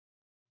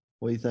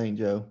What do you think,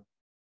 Joe?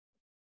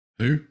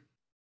 Who?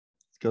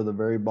 Let's go to the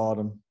very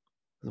bottom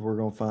because we're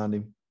going to find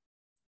him.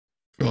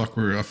 I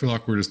feel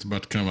like we're just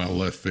about to come out of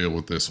left field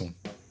with this one.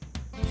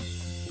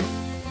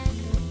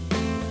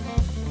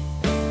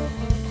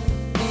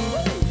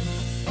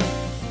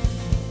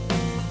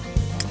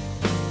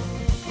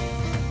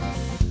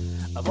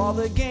 Of all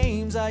the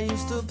games I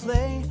used to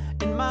play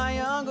in my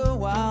younger,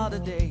 wilder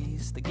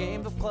days, the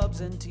game of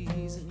clubs and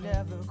tees had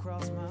never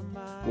crossed my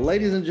mind.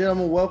 Ladies and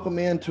gentlemen, welcome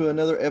into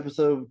another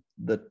episode of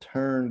the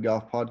Turn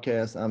Golf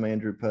Podcast. I'm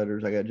Andrew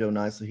Putters. I got Joe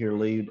Nicely here,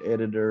 lead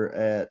editor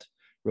at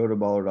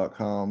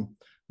rotoballer.com.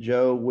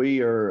 Joe,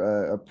 we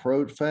are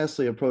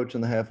fastly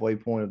approaching the halfway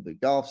point of the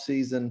golf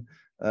season.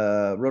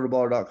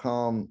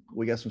 Rotoballer.com,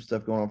 we got some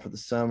stuff going on for the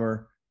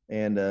summer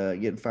and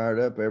getting fired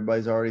up.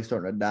 Everybody's already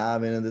starting to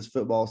dive into this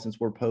football since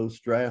we're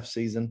post-draft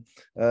season.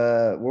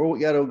 What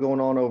we got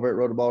going on over at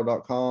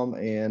rotoballer.com,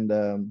 and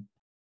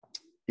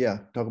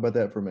talk about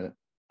that for a minute.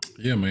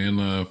 Yeah,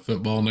 man.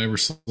 Football never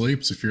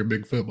sleeps. If you're a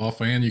big football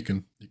fan, you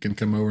can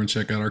come over and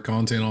check out our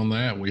content on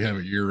that. We have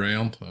it year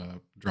round,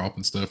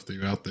 dropping stuff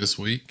throughout this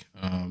week.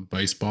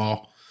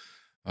 Baseball,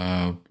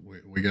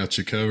 we got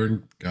you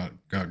covered.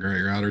 Got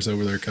great writers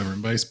over there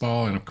covering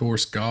baseball, and of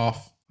course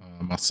golf.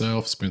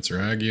 Myself, Spencer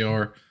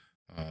Aguiar,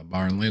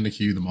 Byron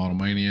Lindecue, the Model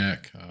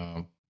Maniac,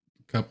 a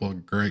couple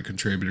of great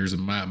contributors,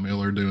 and Matt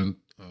Miller doing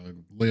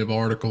live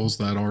articles.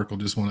 That article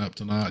just went up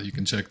tonight. You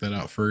can check that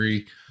out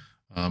free.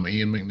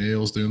 Ian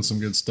McNeil's doing some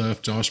good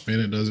stuff. Josh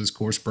Bennett does his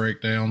course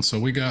breakdown. So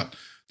we got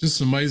just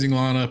an amazing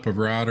lineup of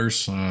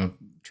writers,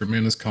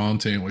 tremendous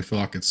content. We feel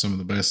like it's some of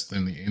the best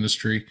in the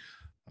industry.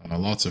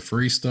 Lots of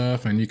free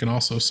stuff. And you can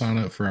also sign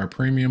up for our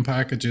premium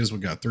packages. We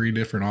got 3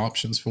 different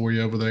options for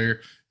you over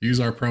there. Use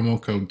our promo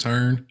code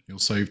TURN. You'll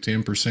save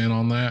 10%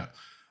 on that.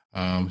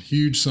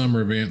 Huge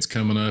summer events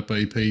coming up,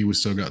 AP. We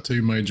still got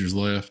 2 majors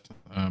left.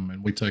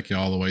 And we take you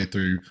all the way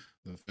through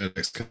the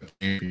FedEx Cup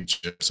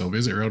Championship. So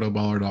visit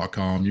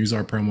rotoballer.com, use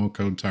our promo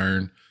code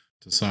TURN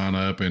to sign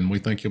up, and we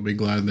think you'll be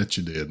glad that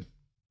you did.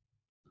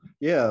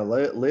 Yeah,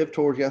 Live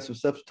Tour's got some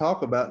stuff to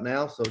talk about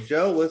now. So,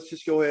 Joe, let's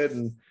just go ahead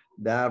and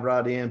dive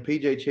right in.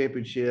 PJ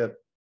Championship.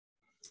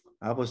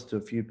 I've listened to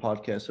a few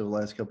podcasts over the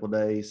last couple of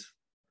days.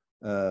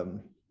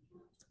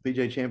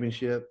 PJ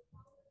Championship,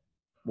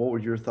 what were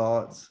your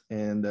thoughts?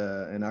 And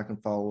I can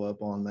follow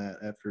up on that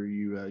after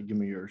you give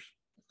me yours.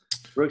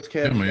 Brooks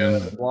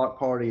Koepka, block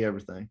party,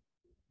 everything.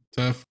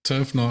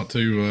 Tough not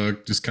to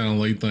just kind of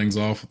lead things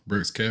off with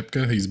Brooks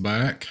Koepka. He's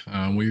back.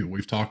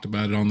 We've talked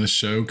about it on this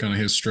show, kind of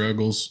his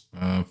struggles,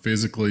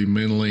 physically,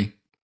 mentally.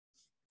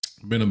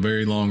 Been a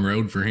very long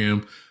road for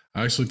him.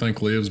 I actually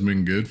think Liv's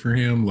been good for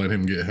him. Let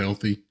him get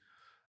healthy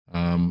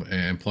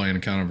and play in a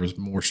kind of a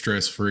more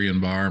stress-free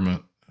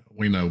environment.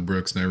 We know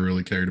Brooks never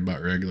really cared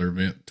about regular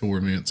tour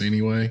events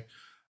anyway.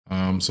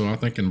 So I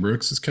think in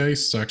Brooks's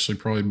case, it's actually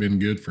probably been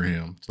good for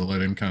him to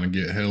let him kind of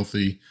get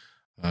healthy,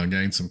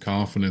 gain some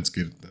confidence.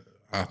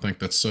 I think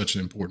that's such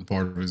an important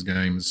part of his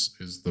game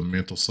is the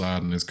mental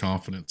side and his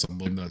confidence. I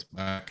believe that's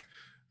back.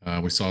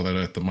 We saw that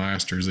at the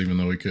Masters, even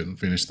though he couldn't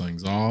finish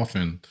things off.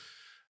 And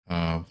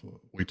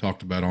we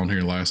talked about on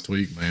here last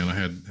week, man. I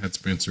had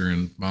Spencer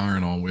and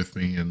Byron on with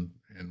me, and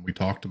we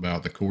talked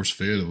about the course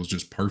fit. It was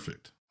just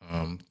perfect,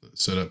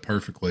 set up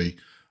perfectly.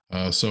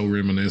 So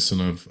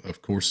reminiscent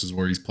of courses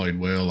where he's played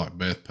well, like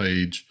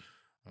Bethpage,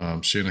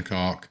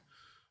 Shinnecock.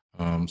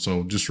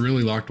 So just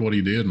really liked what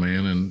he did,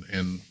 man.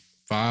 And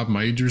 5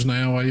 majors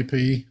now, AP.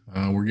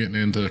 We're getting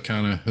into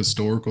kind of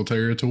historical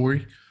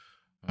territory,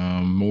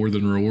 more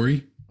than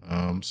Rory.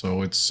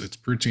 So it's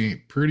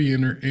pretty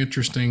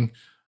interesting.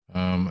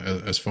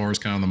 As far as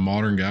kind of the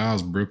modern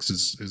guys, Brooks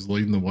is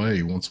leading the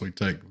way once we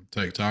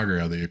take Tiger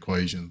out of the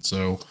equation.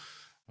 So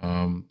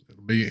it'll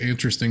be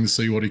interesting to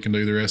see what he can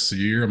do the rest of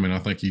the year. I mean, I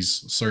think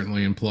he's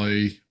certainly in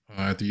play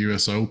at the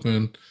U.S.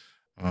 Open.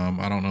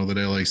 I don't know that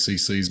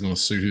LACC is going to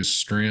suit his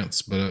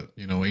strengths, but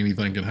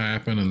anything can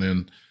happen. And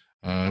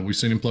then we've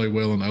seen him play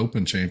well in the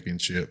Open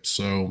Championship.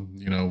 So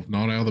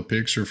not out of the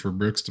picture for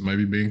Brooks to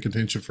maybe be in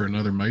contention for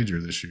another major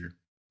this year.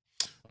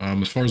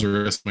 As far as the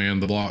rest, man,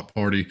 the block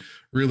party,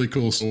 really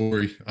cool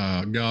story.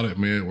 Gotta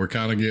admit, we're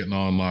kind of getting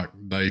on like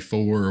day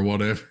 4 or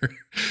whatever,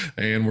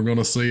 and we're going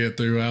to see it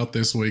throughout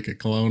this week at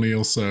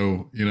Colonial.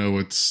 So,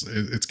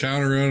 it's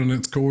kind of running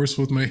its course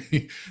with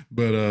me,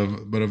 but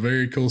a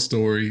very cool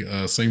story.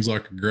 Seems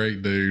like a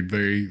great dude.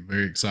 Very,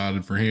 very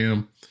excited for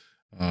him.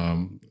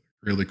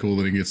 Really cool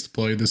that he gets to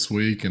play this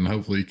week, and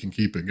hopefully he can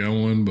keep it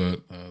going.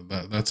 But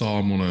that's all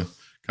I'm going to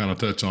kind of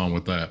touch on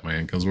with that,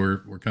 man, because we're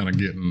kind of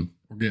getting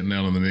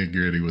down in the nitty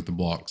gritty with the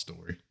block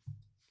story.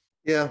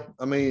 Yeah,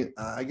 I mean,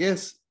 I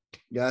guess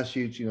guy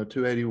shoots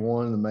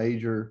 281 in the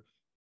major,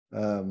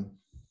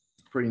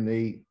 pretty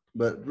neat.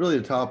 But really,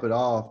 to top it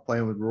off,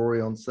 playing with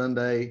Rory on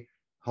Sunday,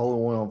 hole in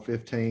one on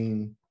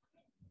 15.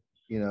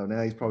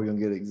 Now he's probably going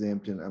to get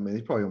exemption. I mean,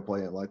 he's probably going to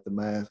play in like the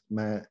max.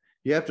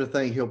 You have to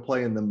think he'll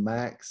play in the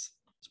max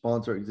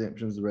sponsor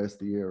exemptions the rest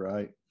of the year,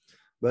 right?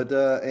 But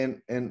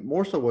and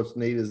more so, what's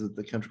neat is that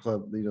the country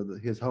club,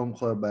 his home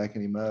club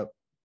backing him up.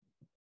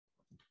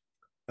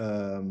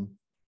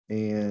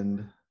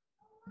 and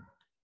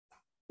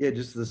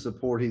just the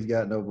support he's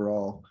gotten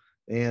overall.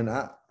 And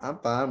I'm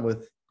fine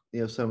with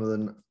some of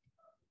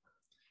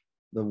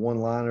the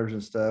one-liners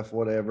and stuff,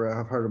 whatever.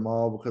 I've heard them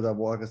all because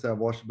like I said, I've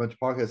watched a bunch of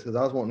podcasts because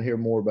I was wanting to hear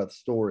more about the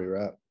story,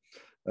 right?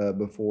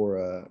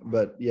 Before,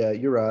 but yeah,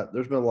 you're right.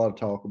 There's been a lot of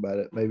talk about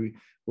it. Maybe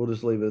we'll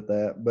just leave it at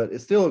that. But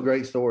it's still a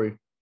great story.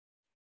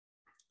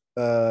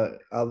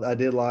 I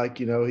did like,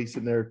 he's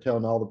sitting there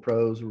telling all the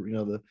pros,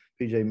 the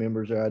PJ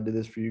members there, I did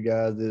this for you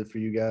guys, did it for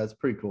you guys.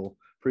 Pretty cool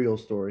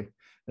story.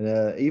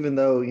 And even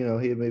though,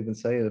 he had been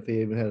saying if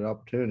he even had an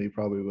opportunity, he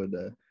probably would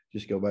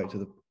just go back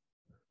to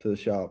the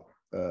shop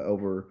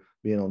over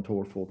being on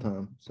tour full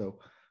time. So,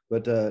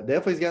 but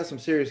definitely he's got some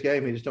serious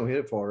game. He just don't hit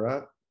it far,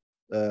 right?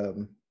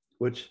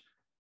 Which,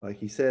 like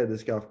he said,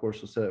 this golf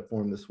course will set up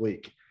for him this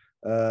week.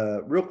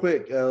 Real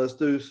quick, let's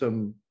do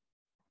some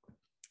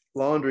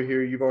laundry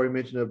here. You've already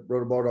mentioned at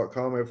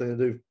rotoballer.com, everything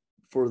to do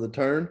for the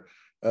turn.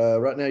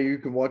 Right now, you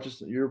can watch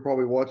us. You're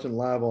probably watching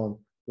live on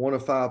one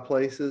of 5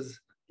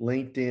 places: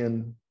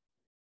 LinkedIn,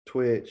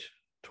 Twitch,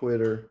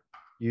 Twitter,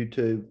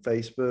 YouTube,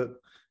 Facebook.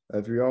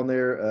 If you're on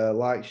there,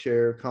 like,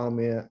 share,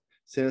 comment,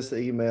 send us the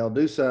email,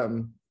 do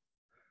something.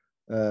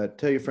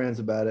 Tell your friends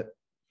about it.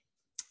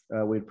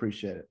 We'd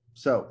appreciate it.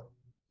 So,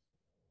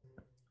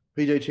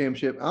 PJ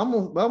Championship. I'm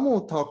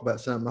gonna talk about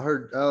something.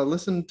 I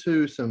listened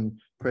to some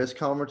press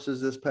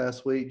conferences this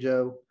past week,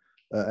 Joe,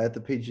 at the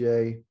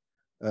PGA.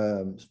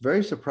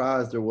 Very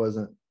surprised there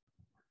wasn't.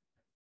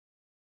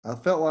 I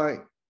felt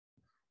like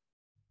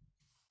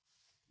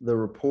the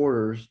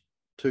reporters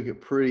took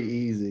it pretty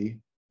easy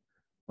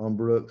on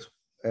Brooks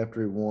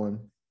after he won,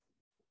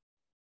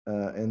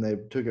 and they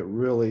took it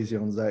real easy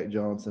on Zach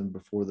Johnson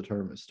before the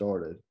tournament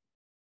started,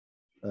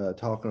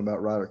 talking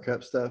about Ryder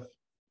Cup stuff.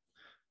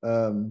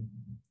 Then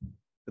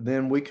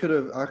I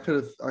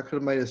could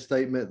have made a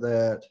statement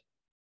that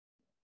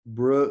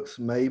Brooks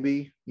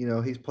maybe,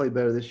 he's played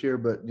better this year,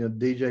 but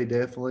DJ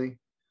definitely.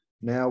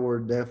 Now we're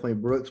definitely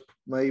Brooks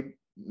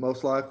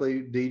most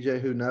likely, DJ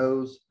who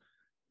knows.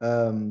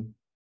 And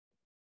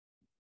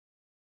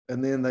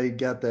then they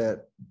got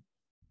that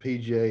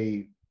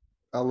PGA.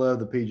 I love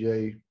the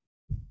PGA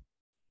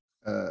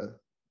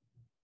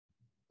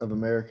of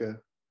America,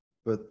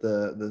 but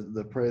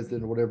the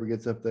president or whatever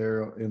gets up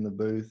there in the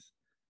booth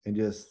and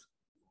just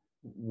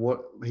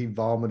what he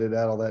vomited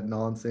out all that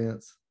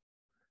nonsense,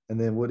 and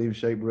then wouldn't even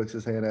shake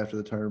Brooks's hand after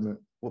the tournament.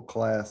 What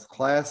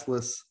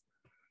classless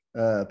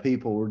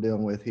people we're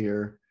dealing with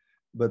here.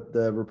 But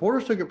the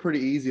reporters took it pretty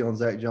easy on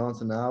Zach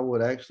Johnson. I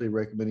would actually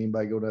recommend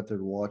anybody going out there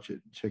to watch it,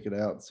 check it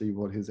out, and see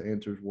what his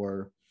answers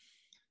were.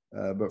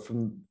 But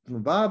from the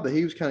vibe that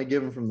he was kind of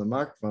giving from the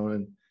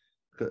microphone,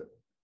 and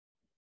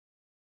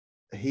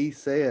he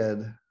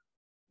said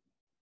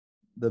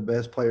the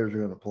best players are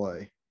going to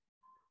play.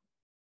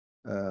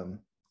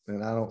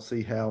 And I don't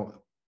see how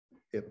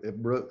if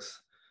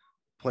Brooks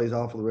plays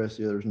off of the rest of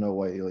the year, there's no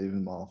way he'll leave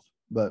him off.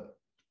 But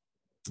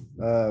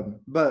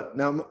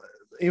now,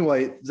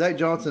 anyway, Zach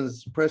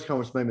Johnson's press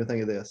conference made me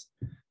think of this.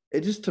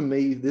 It just, to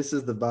me, this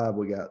is the vibe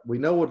we got. We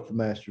know what the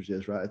Masters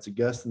is, right? It's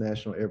Augusta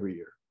National every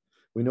year.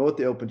 We know what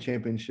the Open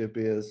Championship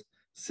is,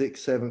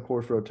 6-7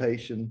 course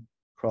rotation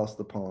across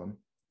the pond.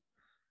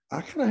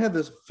 I kind of have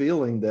this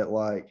feeling that,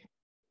 like,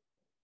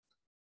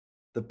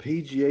 the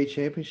PGA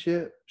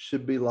Championship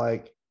should be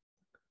like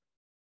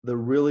the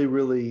really,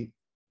 really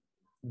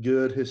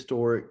good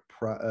historic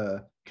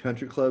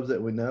country clubs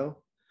that we know.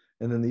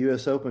 And then the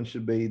U.S. Open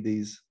should be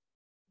these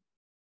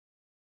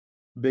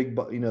big,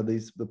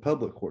 the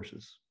public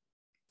courses.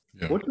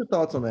 Yeah. What's your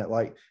thoughts on that?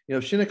 Like,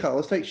 Shinnecock,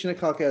 let's take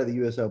Shinnecock out of the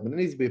U.S. Open. It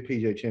needs to be a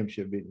PGA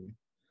Championship venue.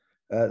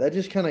 That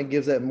just kind of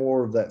gives that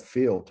more of that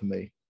feel to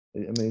me.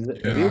 I mean,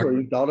 have you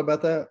ever thought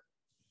about that?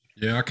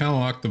 Yeah, I kind of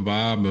like the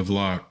vibe of,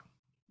 like,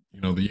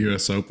 the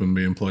U.S. Open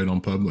being played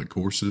on public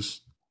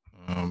courses.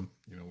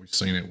 We've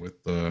seen it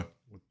with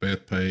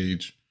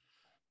Bethpage,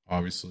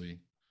 obviously,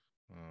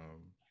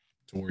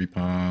 Torrey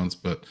Pines,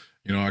 but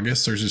I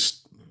guess there's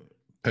just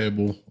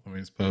Pebble. I mean,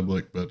 it's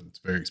public, but it's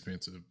very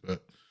expensive.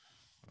 But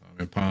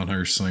in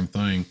Pinehurst, same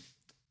thing.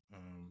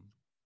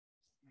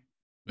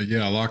 But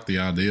yeah, I like the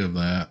idea of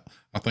that.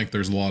 I think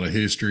there's a lot of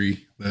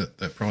history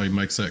that probably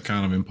makes that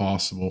kind of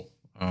impossible.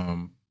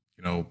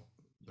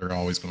 They're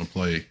always going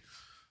to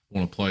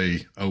want to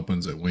play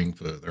opens at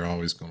Wingfoot. They're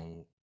always going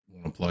to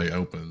want to play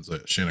opens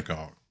at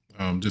Shinnecock,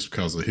 just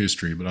because of the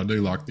history. But I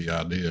do like the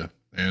idea.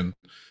 And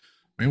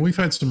man, we've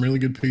had some really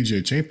good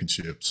PGA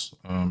championships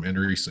in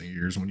recent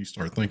years. When you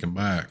start thinking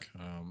back,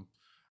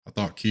 I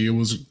thought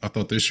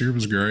this year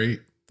was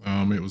great.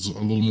 It was a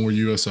little more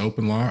U.S.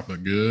 Open like,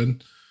 but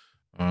good.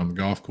 The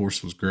golf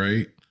course was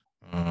great.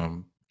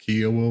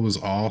 Kiowa was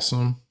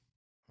awesome.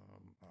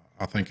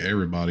 I think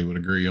everybody would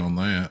agree on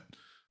that.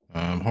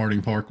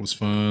 Harding Park was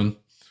fun.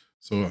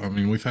 So, I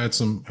mean, we've had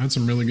some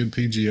really good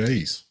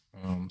PGAs.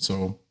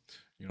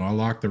 I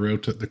like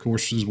the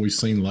courses we've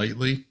seen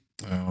lately.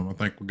 I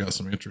think we've got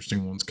some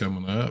interesting ones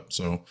coming up.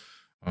 So,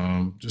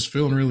 just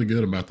feeling really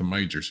good about the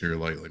majors here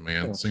lately,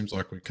 man. It seems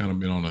like we've kind of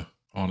been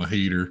on a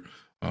heater.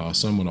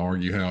 Some would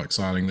argue how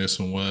exciting this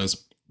one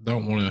was.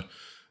 don't want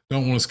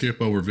to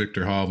skip over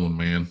Victor Hovland,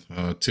 man.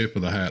 Tip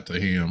of the hat to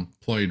him.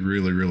 Played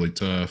really, really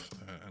tough,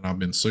 and I've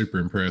been super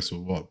impressed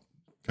with what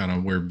kind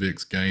of where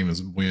Vic's game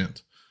has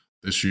went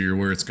this year,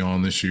 where it's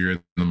gone this year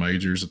in the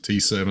majors, a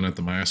T7 at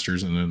the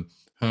Masters, and then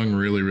hung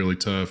really, really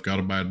tough. Got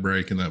a bad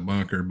break in that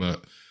bunker,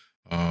 but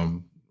I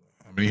mean,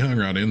 he hung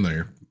right in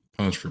there,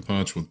 punch for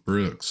punch with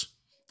Brooks,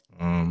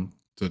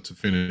 to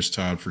finish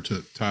tied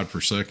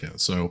for second.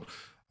 So,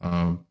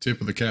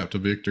 tip of the cap to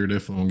Victor.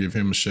 Definitely want to give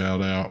him a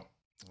shout out.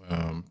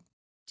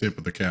 Tip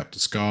of the cap to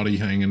Scotty,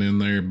 hanging in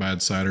there.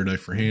 Bad Saturday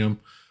for him,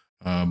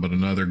 but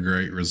another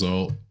great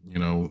result. You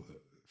know,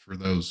 for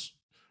those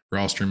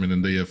rostermen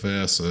in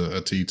DFS,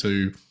 a T2,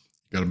 you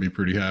got to be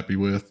pretty happy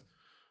with.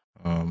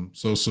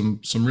 So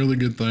some really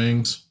good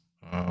things.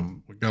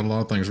 We got a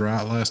lot of things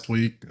right last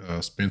week.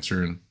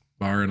 Spencer and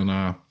Byron and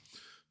I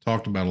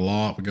talked about a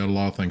lot. We got a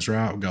lot of things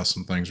right. We got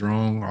some things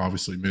wrong.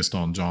 Obviously missed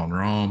on John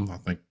Rahm. I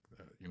think,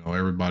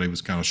 everybody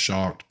was kind of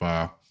shocked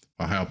by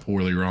how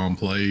poorly Rahm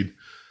played.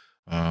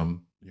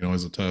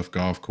 It's a tough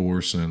golf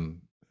course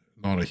and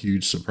not a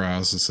huge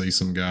surprise to see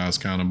some guys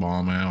kind of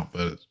bomb out,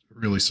 but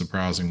really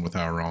surprising with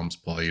how Rahm's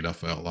played. I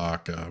felt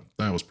like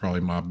that was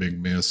probably my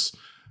big miss.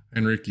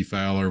 And Ricky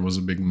Fowler was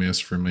a big miss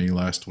for me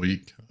last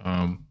week.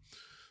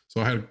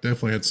 So I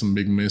definitely had some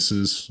big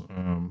misses.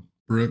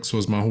 Brooks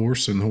was my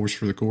horse in Horse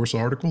for the Course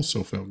article,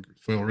 so felt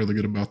really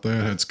good about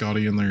that. Had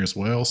Scotty in there as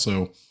well,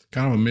 so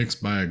kind of a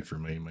mixed bag for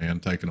me, man,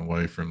 taken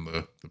away from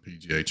the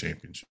PGA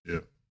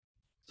Championship.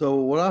 So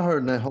what I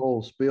heard in that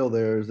whole spiel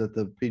there is that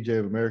the PGA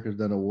of America has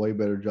done a way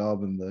better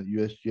job in the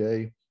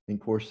USGA and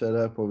course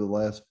setup over the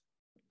last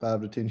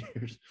 5 to 10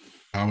 years.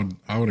 I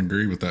would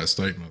agree with that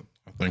statement.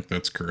 I think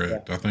that's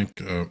correct.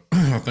 Yeah.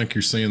 I think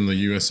you're seeing the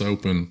U.S.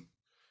 Open,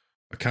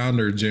 a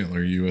kinder,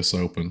 gentler U.S.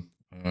 Open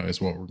is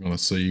what we're going to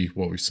see.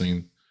 What we've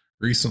seen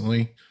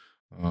recently.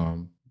 I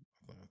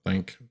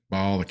think by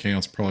all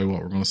accounts, probably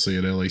what we're going to see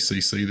at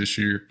LACC this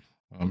year.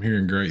 I'm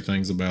hearing great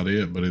things about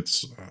it, but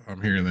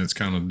I'm hearing that it's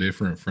kind of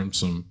different from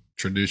some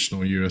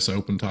traditional U.S.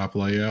 Open type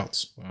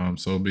layouts.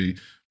 So it'll be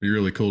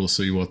really cool to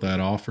see what that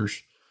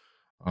offers.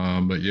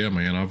 But yeah,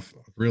 man, I've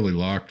really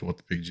liked what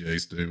the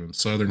PGA's doing.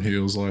 Southern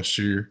Hills last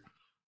year,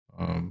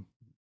 that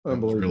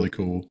was really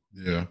cool.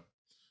 Yeah.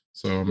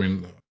 So I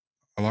mean,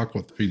 I like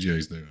what the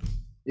PGA's doing.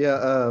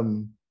 Yeah.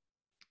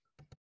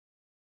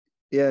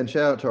 Yeah, and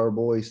shout out to our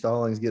boy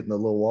Stallings getting a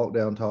little walk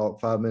down talk,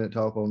 5-minute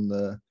talk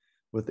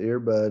with the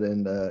earbud,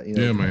 and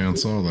yeah, man,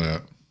 saw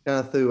that.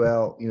 Kind of threw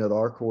out the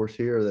our course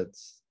here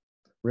that's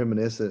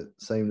reminiscent,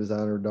 same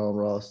designer Don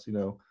Ross.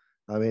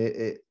 I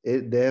mean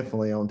it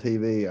definitely on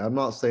TV. I'm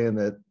not saying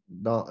that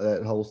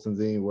Holston's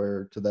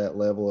anywhere to that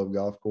level of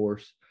golf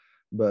course,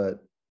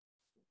 but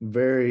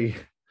very,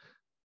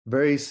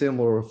 very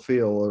similar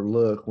feel or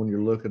look when you're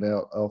looking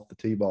out off the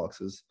tee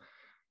boxes.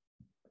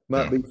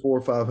 Might be 400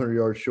 or 500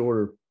 yards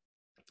shorter.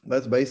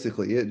 That's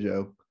basically it,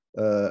 Joe.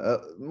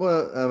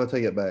 Well, I'm gonna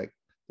take it back.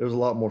 There was a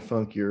lot more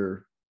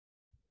funkier.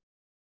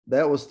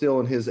 That was still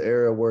in his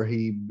era where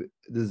he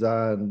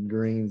designed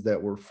greens that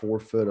were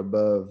 4 foot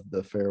above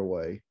the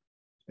fairway,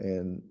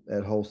 and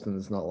at Holston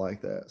it's not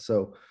like that.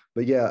 So,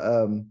 but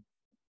yeah,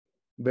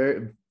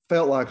 very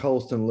felt like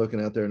Holston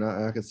looking out there, and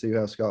I could see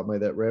how Scott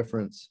made that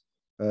reference.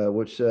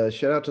 Which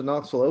shout out to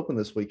Knoxville Open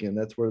this weekend.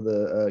 That's where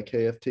the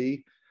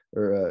KFT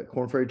or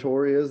Corn Ferry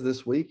Tour is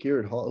this week here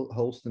at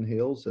Holston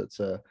Hills. It's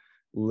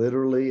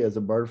literally, as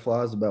a bird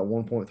flies, about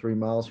 1.3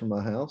 miles from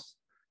my house.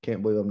 I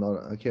cannot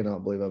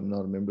believe I'm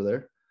not a member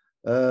there.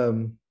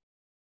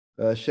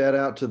 Shout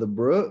out to the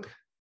Brook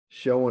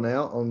showing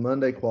out on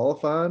Monday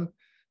qualifying.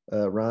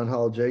 Ryan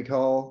Hall, Jake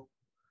Hall,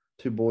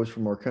 2 boys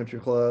from our country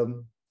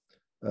club.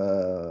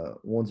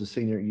 One's a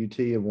senior at UT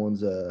and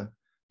one's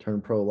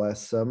turned pro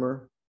last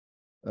summer.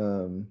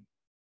 Those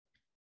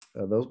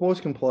boys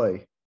can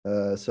play.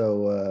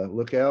 So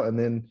look out. And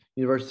then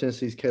University of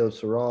Tennessee's Caleb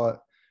Surratt.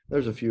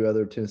 There's a few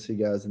other Tennessee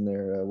guys in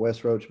there.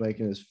 Wes Roach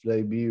making his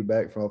debut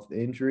back from off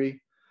the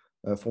injury,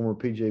 former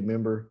PGA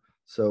member.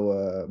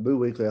 So Boo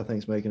Weekly, I think,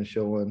 is making a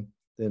showing.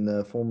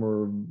 Then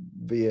former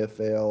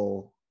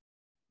VFL,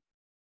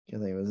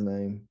 can't think of his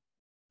name.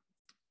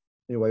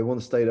 Anyway, won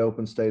the state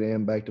open, state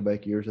and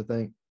back-to-back years, I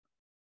think.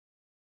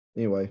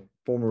 Anyway,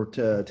 former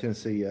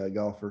Tennessee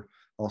golfer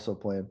also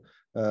playing.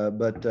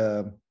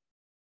 Knoxville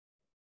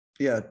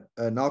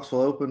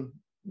Open,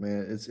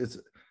 man,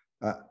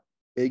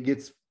 it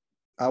gets.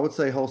 I would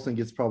say Holston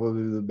gets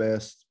probably the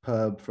best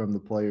pub from the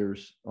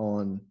players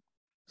on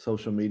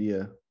social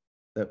media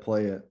that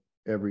play it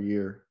every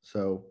year.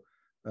 So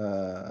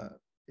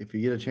if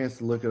you get a chance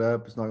to look it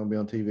up, it's not going to be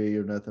on TV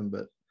or nothing,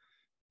 but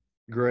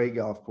great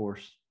golf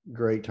course,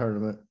 great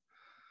tournament.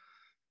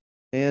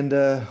 And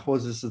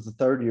was this is the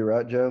 3rd year,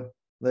 right, Joe?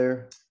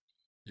 There.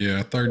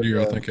 Yeah, 3rd year,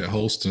 I think, at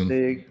Holston.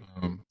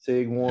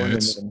 Sig won. Yeah,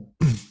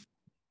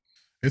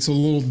 it's a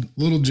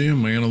little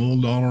gym, man, a little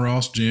Donald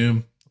Ross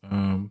gym.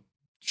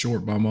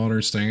 Short by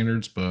modern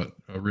standards, but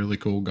a really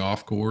cool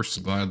golf course.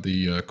 Glad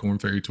the Corn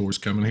Ferry Tour is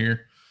coming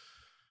here.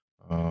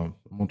 I'm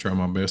gonna try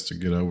my best to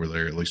get over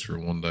there at least for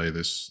one day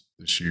this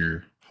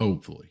year,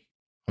 hopefully.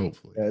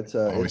 Hopefully, Yeah, it's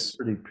always.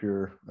 pretty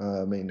pure.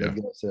 I mean, they Yeah,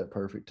 got set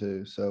perfect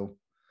too. So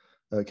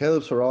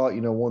Caleb Surratt,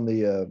 won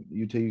the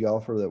UT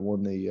golfer that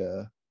won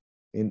the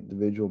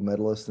individual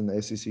medalist in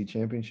the SEC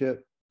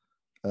championship.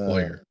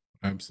 player,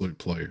 absolute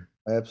player.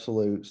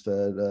 Absolute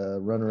stud.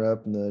 Runner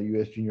up in the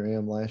U.S. Junior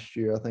Am last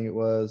year, I think it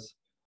was.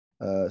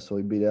 So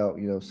he beat out,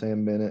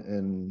 Sam Bennett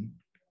and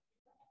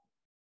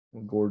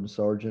Gordon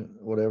Sargent,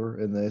 whatever,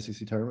 in the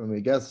SEC tournament. I mean,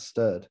 he guy's a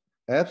stud.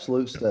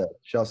 Absolute stud.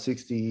 Shot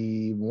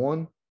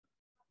 61,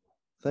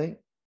 I think.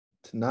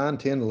 9,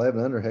 10,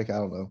 11 under. Heck, I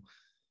don't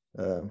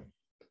know.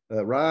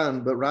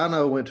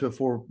 Rhino went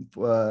to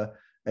a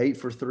 8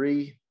 for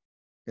 3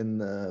 in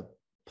the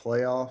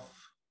playoff.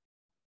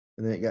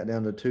 And then it got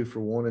down to 2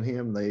 for 1 in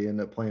him. They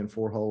ended up playing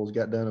 4 holes.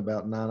 Got done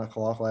about 9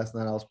 o'clock last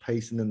night. I was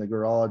pacing in the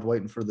garage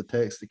waiting for the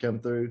text to come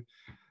through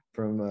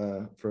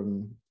from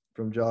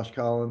Josh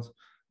Collins.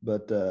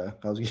 But I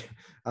was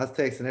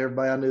texting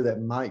everybody I knew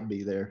that might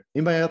be there.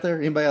 Anybody out there?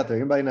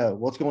 Anybody know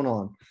what's going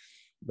on?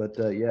 But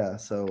yeah.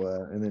 So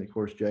and then of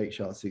course Jake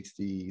shot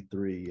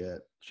 63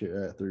 at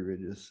Three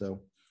Ridges.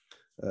 So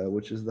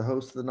which is the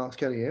host of the Knox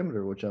County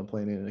Amateur, which I'm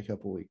playing in a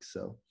couple of weeks.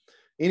 So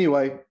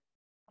anyway.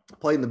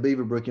 Played in the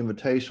Beaverbrook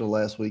Invitational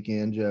last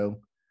weekend, Joe.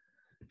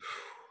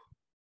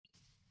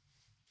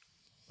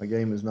 My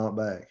game is not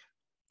back.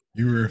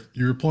 You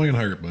were playing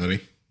hurt,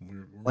 buddy.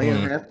 We're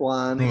Playing half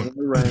blind in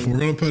the rain. We're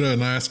going to put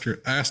an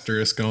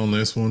asterisk on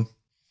this one.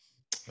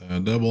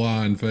 Double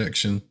eye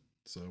infection.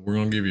 So we're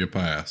going to give you a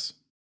pass.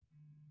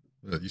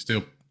 But you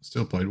still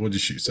played. What'd you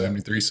shoot?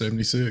 73,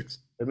 76?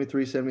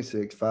 73,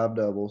 76, 5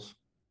 doubles.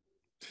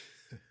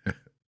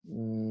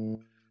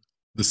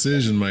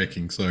 Decision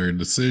making, sir.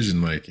 Decision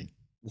making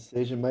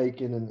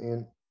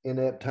And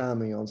inept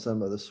timing on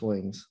some of the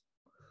swings.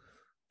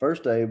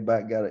 First day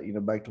back got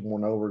it, back to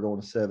 1 over,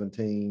 going to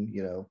 17,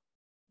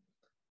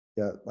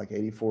 got like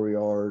 84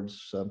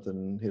 yards,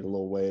 something, hit a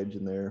little wedge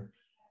in there.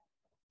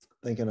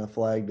 Thinking I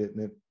flagged it,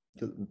 and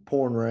it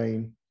pouring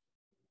rain.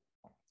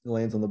 It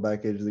lands on the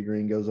back edge of the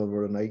green, goes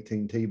over an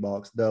 18 tee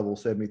box, double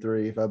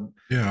 73.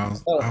 I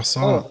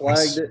saw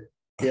flagged it.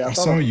 Yeah, I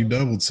saw you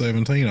doubled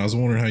 17. I was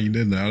wondering how you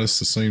did that. I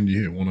just assumed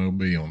you hit 1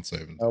 OB on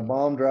 17. A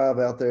bomb drive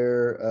out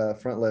there,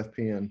 front left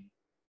pin.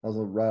 I was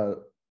right at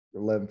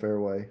 11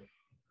 fairway.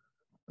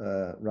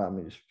 Right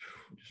me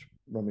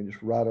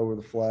just right over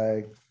the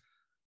flag.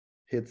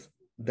 Hits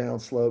down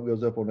slope,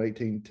 goes up on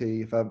 18 tee.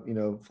 If I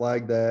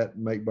flag that,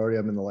 make birdie,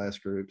 I'm in the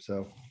last group.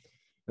 So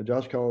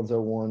Josh Collins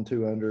 0-1,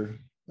 2 under.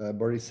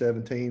 Birdie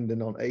 17.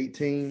 Then on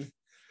 18,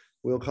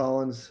 Will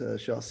Collins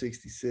shot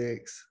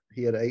 66.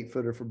 He had an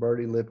 8-footer for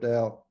birdie, lipped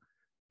out,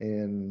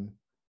 and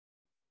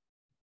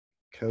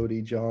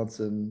Cody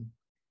Johnson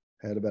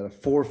had about a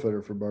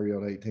 4-footer for birdie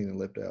on 18 and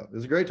lipped out. It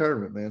was a great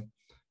tournament, man.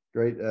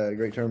 Great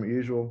tournament.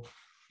 Usual.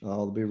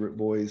 All the Beaver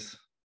boys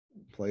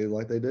play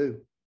like they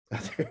do.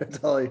 That's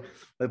all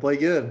they play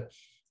good.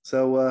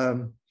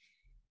 So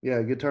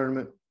yeah, good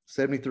tournament.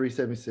 73,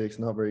 76,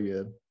 not very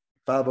good.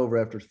 5 over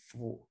after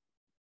 4.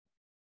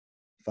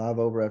 5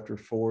 over after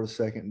 4 the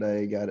second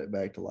day, got it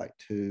back to like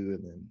 2,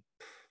 and then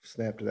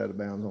snapped it out of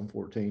bounds on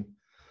 14.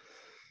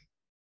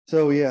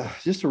 So yeah,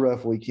 just a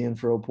rough weekend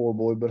for old poor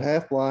boy, but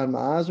half blind. My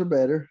eyes are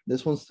better.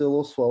 This one's still a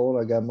little swollen.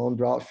 I got them on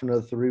drops for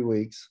another 3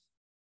 weeks.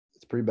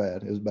 It's pretty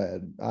bad. It was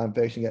bad. Eye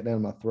infection got down to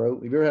my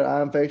throat. Have you ever had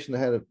eye infection that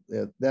had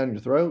it down your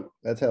throat?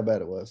 That's how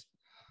bad it was.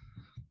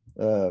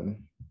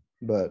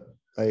 But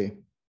hey,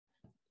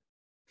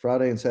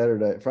 Friday and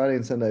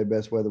Sunday,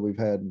 best weather we've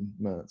had in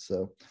months.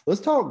 So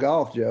let's talk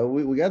golf, Joe.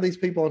 We got these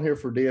people on here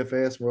for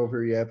DFS, and we're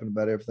over here yapping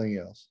about everything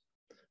else.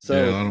 So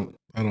yeah,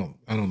 I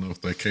don't know if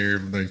they care.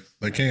 They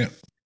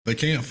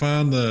can't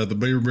find the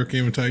Beaverbrook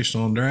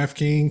Invitational on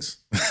DraftKings.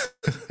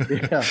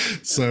 Yeah.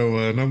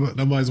 So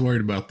nobody's worried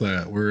about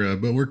that.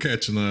 But we're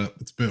catching up.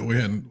 We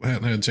hadn't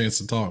had a chance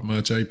to talk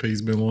much.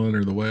 AP's been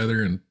under the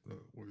weather, and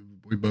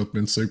we've both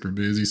been super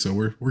busy. So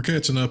we're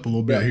catching up a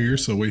little bit here.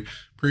 So we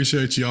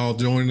appreciate you all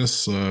joining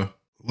us.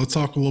 Let's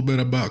talk a little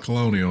bit about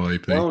Colonial,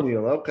 AP.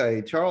 Colonial,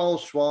 okay.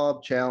 Charles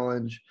Schwab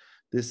Challenge.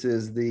 This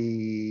is it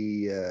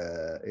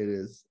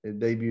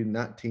debuted in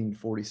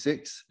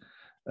 1946,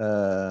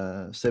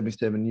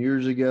 77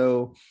 years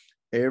ago.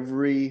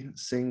 Every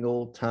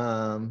single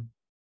time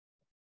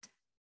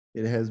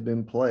it has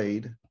been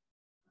played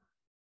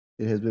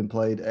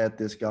at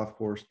this golf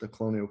course, the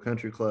Colonial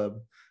Country Club,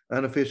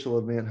 unofficial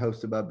event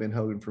hosted by Ben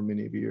Hogan for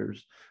many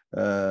years.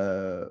 One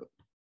of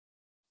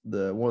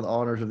the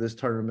honors of this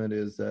tournament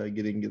is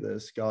getting the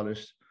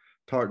Scottish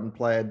tartan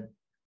plaid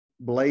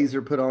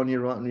blazer put on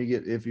you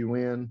if you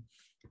win.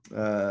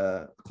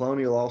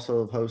 Colonial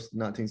also hosted the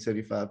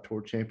 1975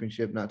 Tour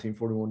Championship,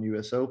 1941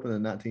 U.S. Open,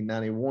 and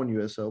 1991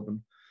 U.S.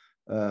 Open.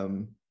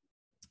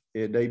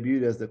 It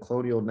debuted as the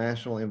Colonial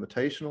National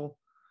Invitational.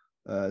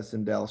 It's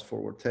in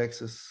Dallas-Fort Worth,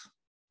 Texas.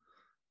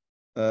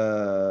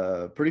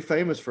 Pretty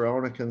famous for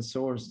Arnica and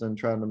Sorensen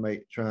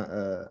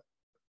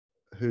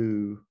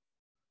who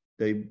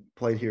they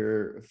played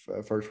here,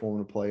 first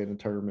woman to play in a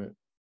tournament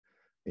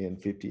in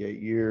 58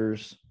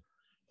 years.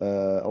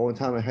 Only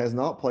time it has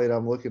not played,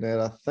 I'm looking at,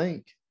 I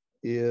think,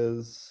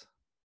 is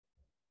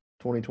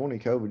 2020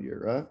 COVID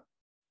year, right?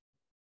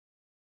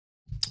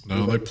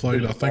 No, they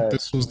played. I think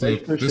this was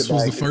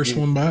the first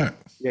one back.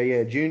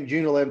 Yeah. June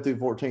 11th through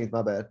 14th.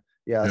 My bad.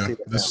 Yeah, I see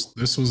that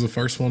this was the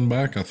first one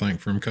back, I think,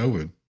 from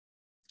COVID.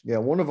 Yeah,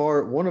 one of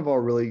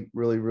our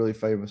really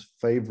famous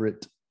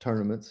favorite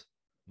tournaments.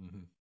 Mm-hmm.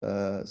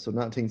 So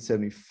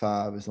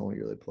 1975 is the only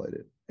year they played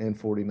it, and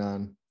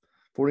 49-75,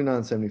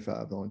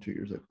 the only 2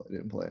 years they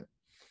didn't play it.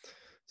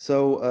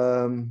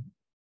 So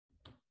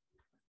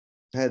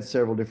had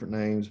several different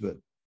names, but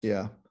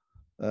yeah,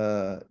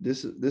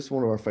 this is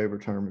one of our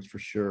favorite tournaments for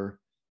sure.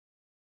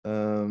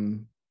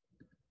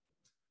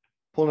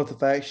 Pulling up the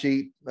fact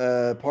sheet,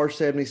 par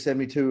 70,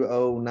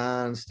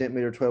 72.09, stent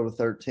meter 12 to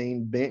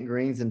 13, bent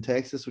greens in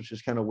Texas, which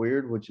is kind of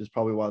weird, which is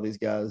probably why these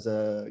guys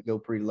go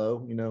pretty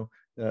low.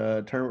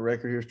 Tournament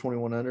record here is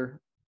 21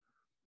 under.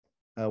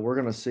 We're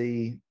going to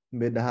see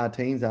mid to high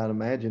teens, I'd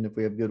imagine, if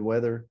we have good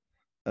weather.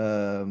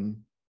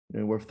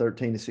 We're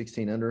 13 to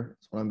 16 under.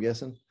 That's what I'm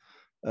guessing.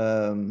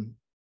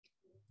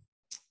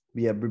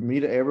 Yeah,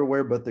 Bermuda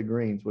everywhere but the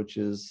greens, which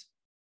is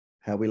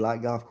how we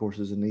like golf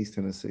courses in East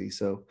Tennessee.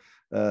 So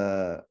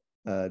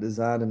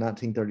designed in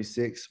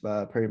 1936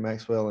 by Perry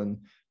Maxwell and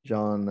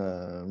John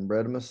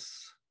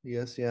Bredemus.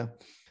 Yes, yeah.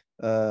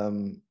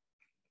 No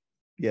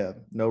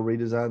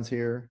redesigns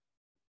here.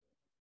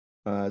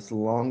 It's the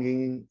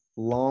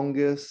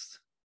longest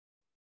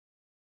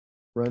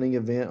running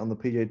event on the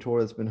PGA Tour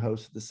that's been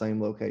hosted at the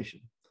same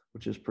location,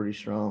 which is pretty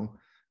strong.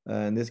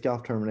 And this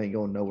golf tournament ain't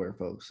going nowhere,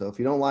 folks. So if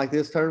you don't like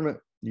this tournament,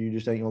 you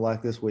just ain't gonna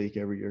like this week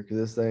every year, because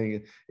this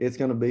thing, it's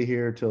gonna be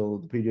here till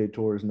the PGA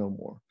Tour is no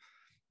more.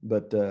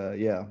 But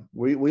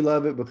we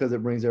love it because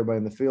it brings everybody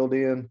in the field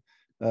in.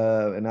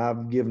 And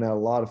I've given out a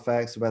lot of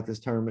facts about this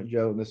tournament,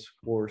 Joe. And this, of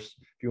course,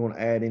 if you want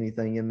to add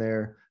anything in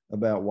there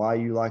about why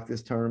you like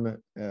this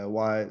tournament,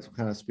 why it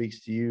kind of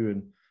speaks to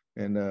you,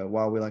 and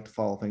why we like to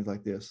follow things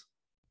like this.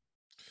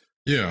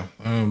 Yeah,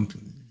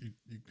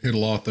 you hit a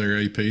lot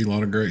there, AP. A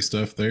lot of great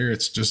stuff there.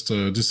 It's just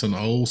an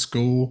old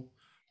school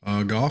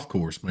golf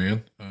course,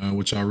 man,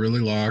 which I really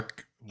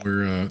like.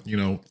 Where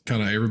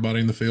kind of everybody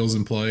in the field's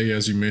in play,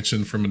 as you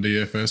mentioned, from a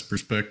DFS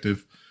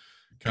perspective.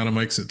 Kind of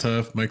makes it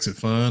tough, makes it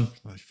fun.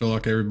 I feel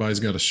like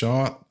everybody's got a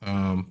shot.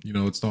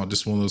 It's not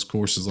just one of those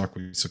courses like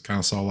we kind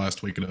of saw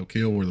last week at Oak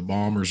Hill, where the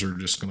bombers are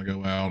just going to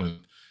go out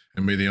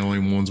and be the only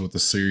ones with a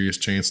serious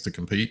chance to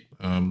compete.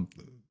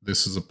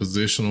 This is a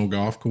positional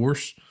golf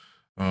course.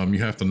 You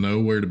have to know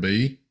where to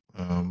be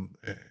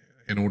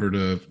in order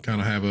to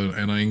kind of have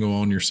an angle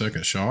on your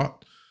second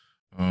shot.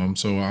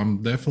 So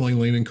I'm definitely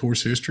leaning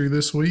course history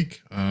this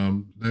week.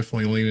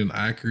 Definitely leaning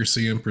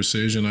accuracy and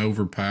precision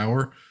over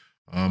power.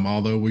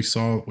 Although we've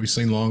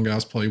seen long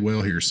guys play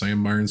well here.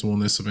 Sam Burns won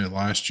this event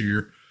last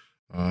year.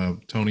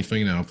 Tony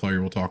Finau, a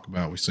player we'll talk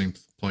about, we've seen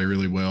play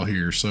really well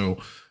here. So,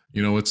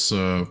 it's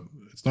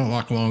not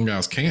like long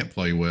guys can't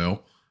play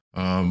well.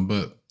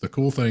 But the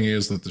cool thing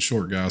is that the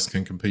short guys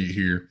can compete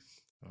here.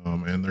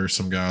 And there's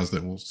some guys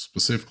that we'll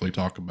specifically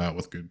talk about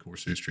with good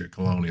course history at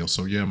Colonial.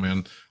 So yeah,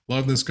 man,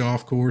 love this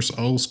golf course,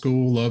 old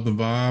school, love the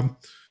vibe.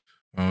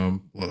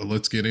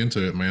 Let's get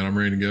into it, man. I'm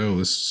ready to go.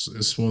 This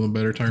is one of the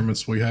better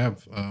tournaments we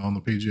have on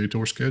the PGA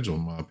Tour schedule,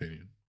 in my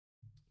opinion.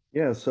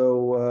 Yeah,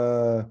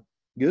 so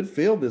good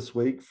field this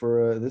week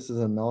for this is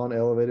a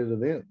non-elevated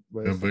event.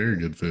 A very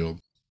good field.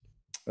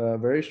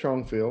 Very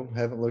strong field.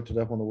 Haven't looked it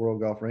up on the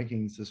World Golf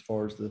Rankings as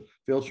far as the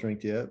field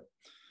strength yet.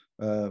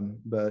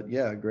 But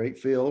yeah, great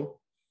field.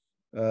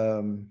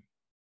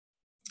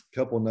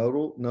 Couple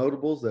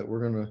notables that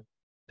we're going to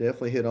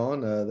definitely hit on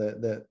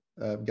that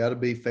got to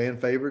be fan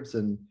favorites,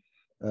 and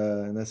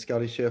that's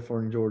Scotty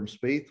Scheffler and Jordan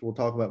Spieth. We'll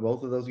talk about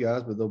both of those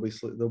guys, but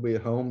they'll be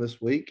at home this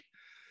week.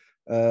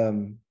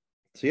 So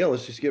yeah,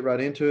 let's just get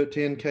right into it.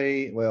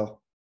 10K. Well,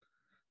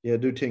 yeah,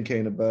 do 10K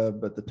and above,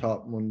 but the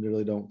top one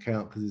really don't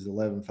count because he's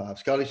 11.5.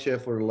 Scotty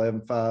Scheffler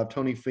 11.5.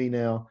 Tony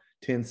Finau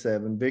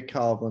 10.7. Vic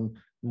Hovland,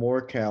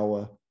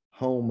 Morikawa,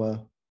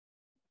 Homa.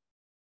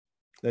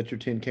 That's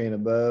your 10K and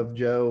above.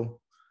 Joe,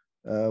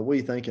 what are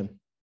you thinking?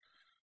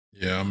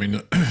 Yeah, I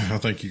mean, I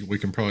think we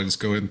can probably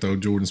just go ahead and throw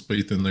Jordan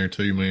Spieth in there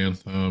too, man.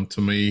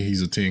 To me,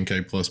 he's a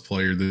 10K plus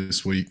player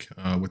this week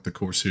with the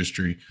course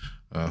history.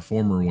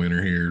 Former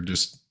winner here,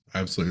 just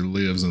absolutely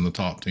lives in the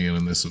top 10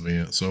 in this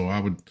event. So I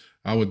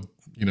would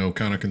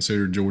kind of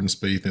consider Jordan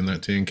Spieth in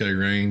that 10K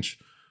range.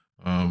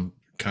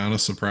 Kind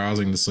of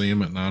surprising to see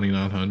him at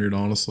 9,900.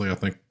 Honestly, I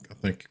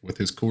think with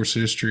his course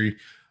history.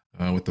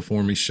 With the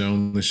form he's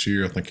shown this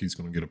year, I think he's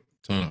going to get a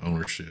ton of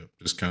ownership.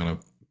 Just kind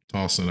of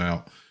tossing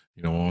out,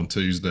 on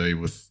Tuesday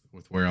with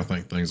where I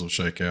think things will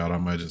shake out. I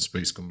imagine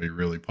Spieth's going to be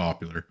really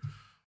popular.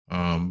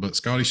 But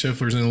Scotty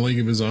Scheffler's in a league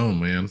of his own,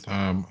 man.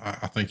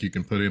 I think you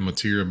can put him a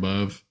tier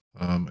above,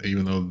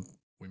 even though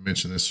we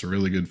mentioned this is a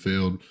really good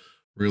field,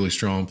 really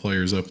strong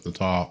players up at the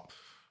top.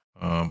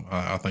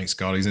 I think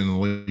Scotty's in the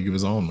league of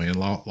his own, man.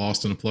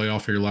 Lost in a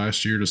playoff here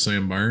last year to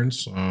Sam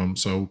Burns.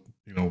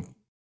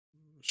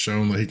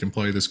 Shown that he can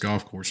play this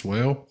golf course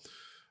well.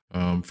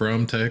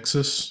 From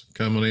Texas,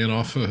 coming in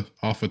off a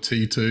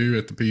T2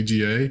 at the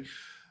PGA.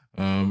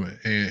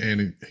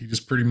 And he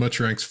just pretty much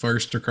ranks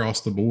first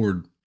across the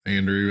board,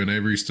 Andrew, in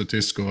every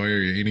statistical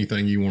area.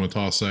 Anything you want to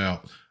toss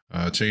out,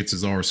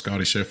 chances are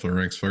Scotty Scheffler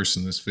ranks first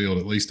in this field,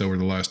 at least over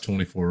the last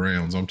 24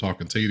 rounds. I'm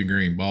talking tee to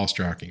green, ball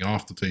striking,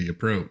 off the tee,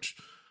 approach,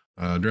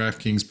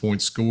 DraftKings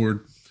points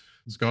scored.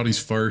 Scotty's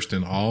first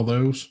in all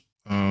those.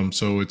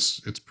 So it's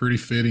pretty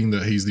fitting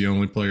that he's the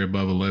only player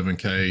above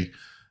 11K,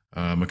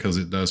 because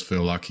it does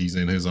feel like he's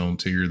in his own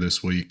tier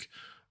this week.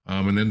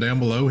 And then down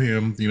below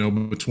him,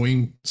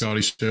 between Scotty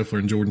Scheffler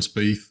and Jordan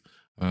Spieth,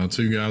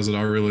 two guys that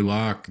I really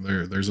like.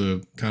 There's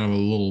a kind of a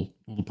little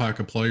pack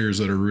of players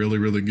that are really,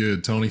 really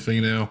good. Tony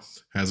Finau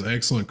has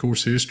excellent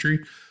course history.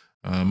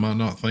 Might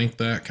not think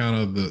that kind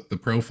of the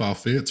profile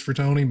fits for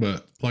Tony,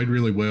 but played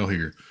really well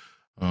here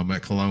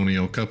at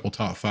Colonial. A couple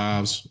top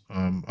fives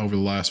over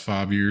the last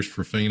 5 years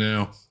for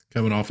Finau,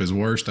 coming off his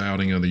worst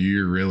outing of the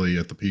year, really,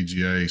 at the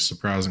PGA.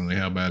 Surprisingly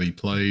how bad he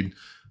played.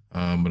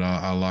 But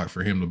I like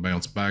for him to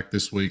bounce back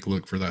this week.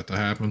 Look for that to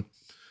happen.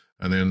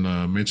 And then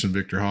mentioned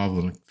Victor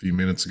Hovland a few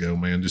minutes ago,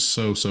 man. Just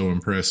so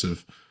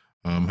impressive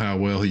how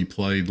well he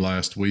played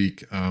last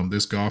week.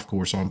 This golf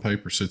course on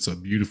paper sits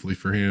up beautifully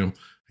for him.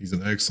 He's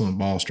an excellent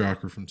ball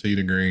striker from tee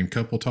to green.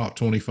 Couple top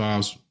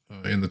 25s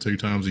in the 2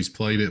 times he's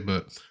played it,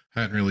 but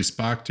hadn't really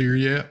spiked here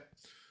yet.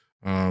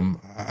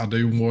 I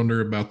do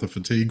wonder about the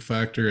fatigue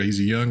factor. He's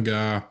a young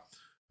guy.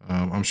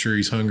 I'm sure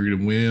he's hungry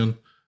to win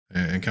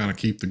and kind of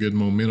keep the good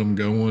momentum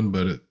going.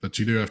 But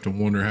you do have to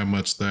wonder how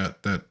much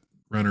that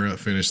runner-up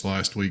finish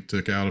last week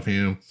took out of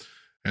him.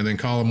 And then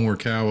Colin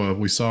Morikawa,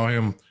 we saw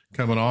him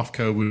coming off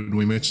COVID.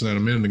 We mentioned that a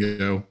minute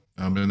ago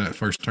in that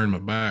first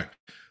tournament back.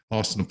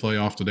 Lost in the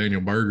playoff to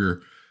Daniel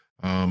Berger.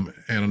 And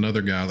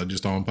another guy that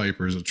just on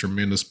paper is a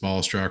tremendous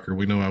ball striker.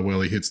 We know how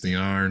well he hits the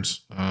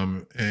irons.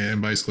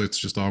 And basically it's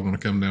just all going to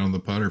come down to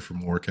the putter for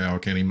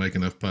Morikawa. Can he make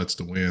enough putts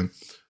to win?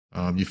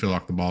 You feel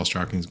like the ball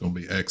striking is going to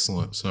be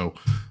excellent. So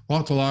a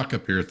lot to like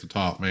up here at the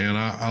top, man.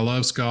 I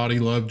love Scotty,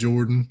 love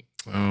Jordan.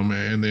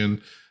 And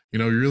then, you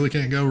really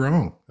can't go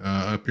wrong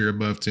up here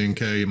above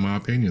 10K, in my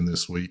opinion,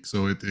 this week.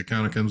 So it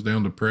kind of comes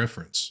down to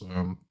preference.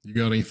 You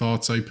got any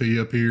thoughts, AP,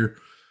 up here?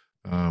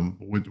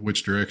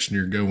 Which direction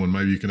you're going?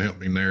 Maybe you can help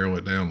me narrow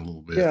it down a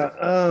little bit. Yeah.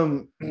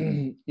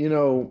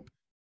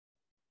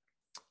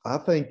 I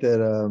think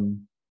that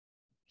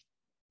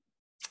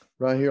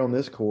right here on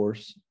this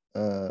course,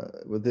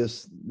 with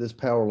this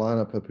power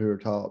lineup up here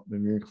top,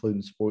 and you're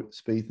including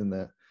Spieth in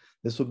that,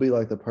 this would be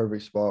like the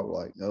perfect spot.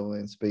 Like, oh,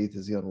 and Spieth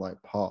is going to like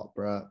pop,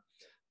 right?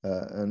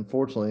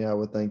 Unfortunately, I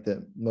would think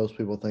that most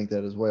people think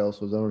that as well.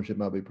 So his ownership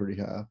might be pretty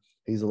high.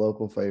 He's a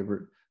local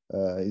favorite.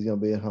 He's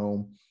going to be at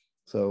home.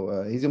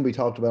 So he's going to be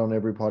talked about on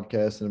every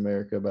podcast in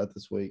America about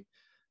this week.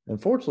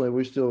 Unfortunately,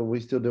 we still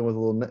dealing with a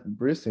little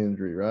wrist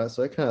injury, right?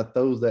 So that kind of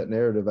throws that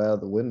narrative out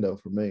of the window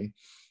for me.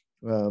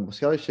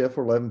 Scotty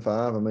Scheffler,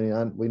 11.5. I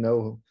mean, we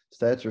know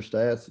stats are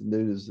stats. The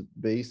dude is a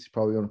beast. He's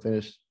probably going to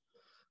finish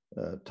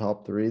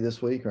top 3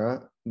 this week, right?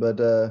 But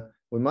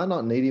we might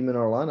not need him in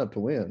our lineup to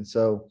win.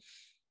 So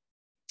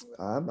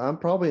I'm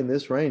probably in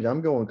this range.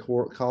 I'm going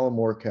Colin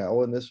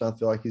Morikawa, and this I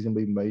feel like he's going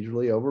to be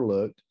majorly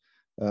overlooked.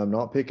 I'm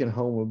not picking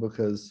Homer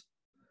because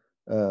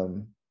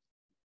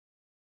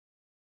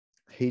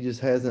he just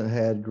hasn't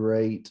had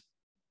great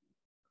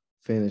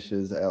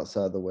finishes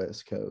outside the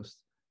West Coast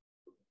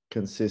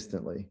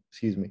consistently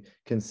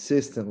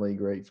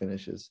great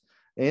finishes.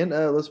 And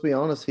let's be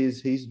honest,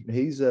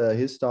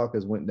 his stock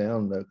has went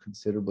down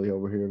considerably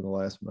over here in the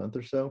last month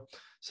or so.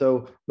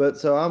 I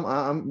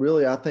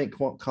think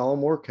Colin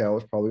Morikawa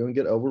is probably going to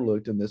get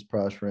overlooked in this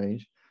price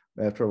range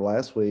after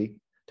last week.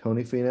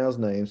 Tony Finau's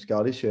name,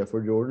 Scotty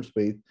Scheffler, Jordan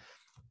Spieth.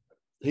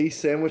 He's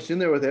sandwiched in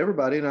there with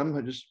everybody, and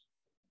I'm just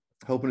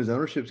hoping his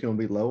ownership's going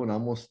to be low, and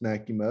I'm going to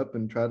snack him up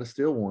and try to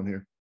steal one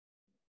here.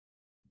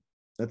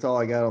 That's all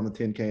I got on the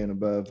 10K and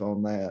above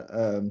on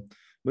that.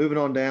 Moving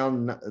on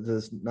down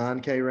this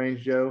 9K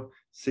range, Joe.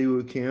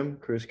 Siwoo Kim,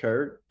 Chris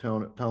Kirk,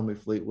 Tommy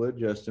Fleetwood,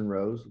 Justin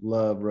Rose.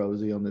 Love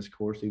Rosie on this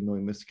course, even though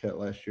he missed the cut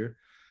last year.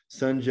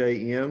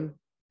 Sungjae M,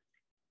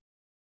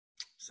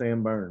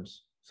 Sam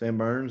Burns. Sam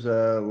Burns,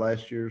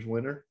 last year's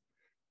winner.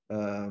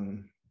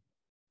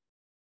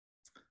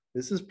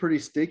 This is pretty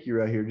sticky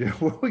right here, Joe.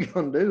 What are we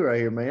going to do right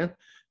here, man?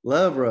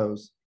 Love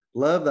Rose.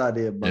 Love the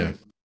idea of Burns.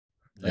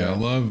 Yeah, I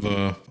love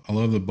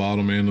the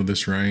bottom end of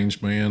this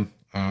range, man.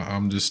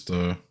 I'm just,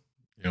 we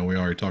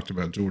already talked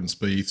about Jordan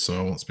Spieth, so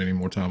I won't spend any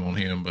more time on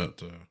him,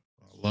 but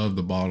I love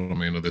the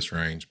bottom end of this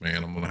range,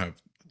 man. I'm going to have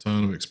a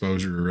ton of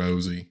exposure to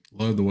Rosie.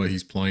 Love the way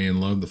he's playing.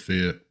 Love the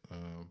fit.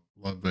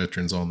 Love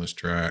veterans on this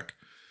track.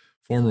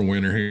 Former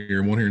winner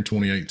here, won here in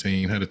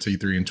 2018, had a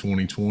T3 in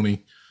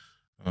 2020.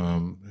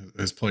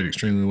 Has played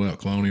extremely well at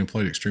Colonial,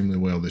 played extremely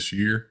well this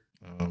year.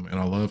 And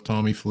I love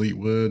Tommy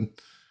Fleetwood.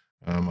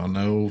 I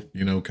know,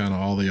 kind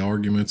of all the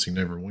arguments. He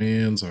never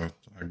wins. I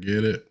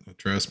get it.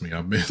 Trust me,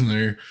 I've been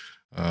there.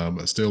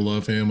 But still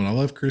love him. And I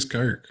love Chris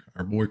Kirk,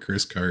 our boy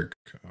Chris Kirk.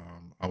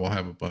 I will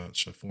have a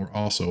bunch.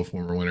 Also a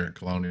former winner at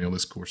Colonial.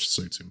 This course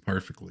suits him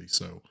perfectly.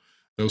 So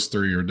those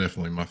three are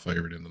definitely my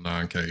favorite in the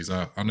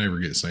 9Ks. I never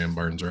get Sam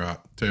Burns right.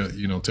 Tell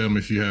me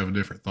if you have a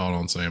different thought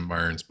on Sam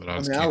Burns, but I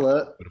just can't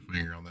put a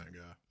finger on that guy.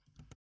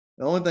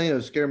 The only thing that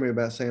would scare me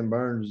about Sam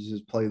Burns is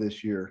his play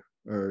this year,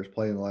 or his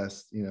play in the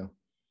last,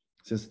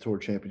 since the Tour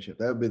Championship.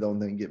 That would be the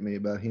only thing that get me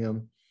about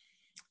him.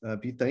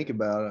 If you think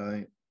about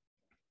it,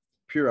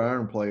 pure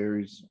iron player,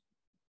 he's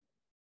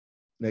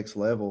next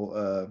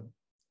level.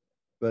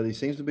 But he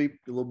seems to be a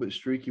little bit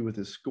streaky with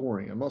his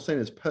scoring. I'm not saying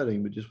his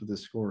putting, but just with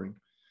his scoring.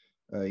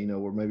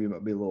 Where maybe it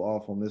might be a little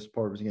off on this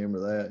part of his game or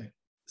that.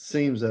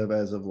 Seems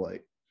as of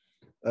late.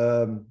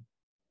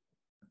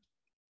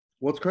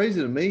 What's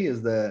crazy to me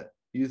is that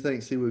you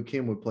think Siwoo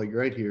Kim would play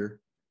great here.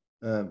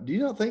 Do you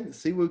not think that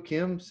Siwoo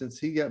Kim, since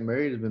he got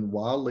married, has been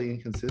wildly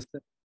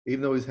inconsistent,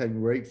 even though he's had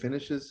great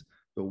finishes,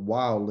 but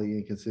wildly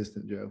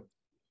inconsistent, Joe?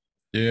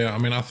 Yeah, I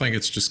mean, I think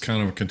it's just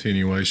kind of a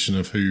continuation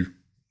of who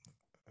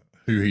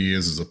he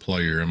is as a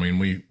player. I mean,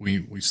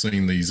 we've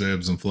seen these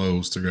ebbs and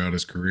flows throughout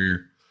his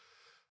career.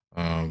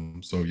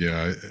 So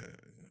yeah,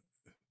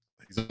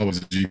 he's always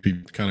a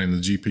GP, kind of in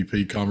the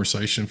GPP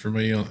conversation for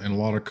me in a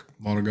lot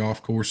of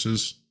golf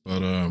courses.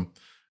 But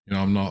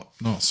I'm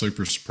not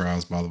super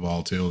surprised by the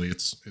volatility.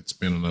 It's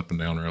been an up and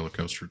down roller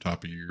coaster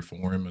type of year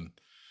for him, and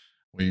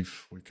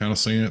we've kind of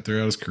seen it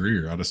throughout his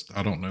career.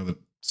 I don't know that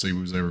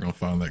Siwoo's ever going to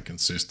find that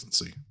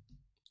consistency.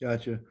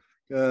 Gotcha.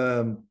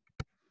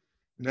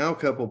 Now a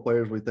couple of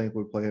players we think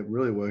would play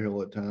really well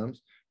here at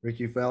times.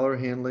 Ricky Fowler,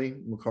 Henley,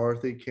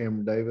 McCarthy,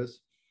 Cameron Davis,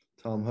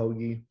 Tom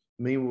Hoagie,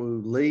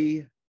 Minwoo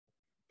Lee,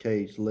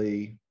 Cage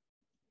Lee,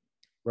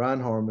 Ryan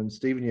Harmon,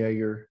 Stephen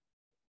Yeager,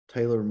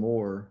 Taylor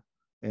Moore,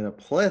 and a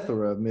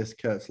plethora of missed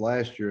cuts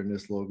last year in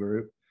this little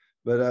group.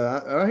 But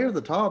right here at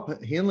the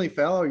top, Henley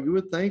Fowler, you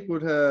would think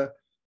would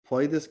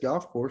play this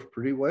golf course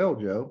pretty well,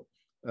 Joe.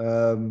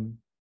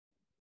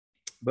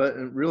 But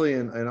really,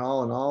 in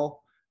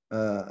all,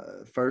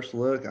 first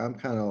look, I'm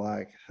kind of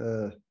like,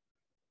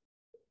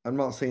 I'm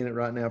not seeing it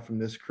right now from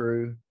this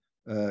crew.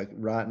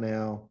 Right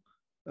now,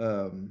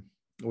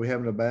 we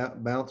having a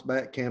bounce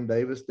back Cam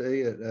Davis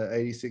day at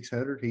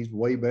 8,600. He's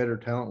way better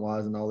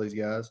talent-wise than all these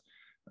guys.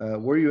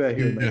 Where are you at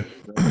here?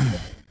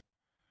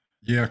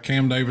 Yeah,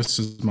 Cam Davis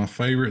is my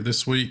favorite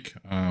this week.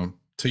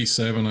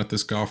 T7 at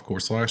this golf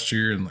course last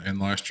year and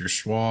last year's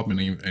Schwab, and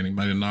he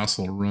made a nice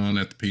little run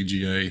at the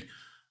PGA.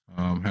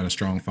 Had a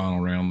strong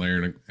final round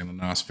there and a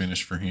nice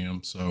finish for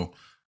him. So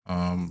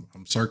I'm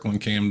circling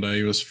Cam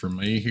Davis for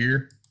me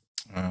here.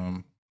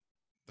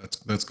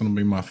 That's going to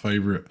be my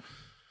favorite.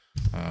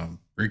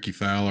 Ricky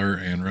Fowler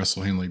and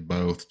Russell Henley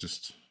both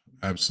just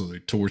absolutely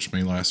torched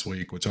me last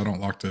week, which I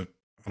don't like to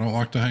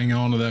hang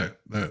on to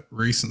that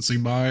recency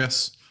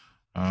bias.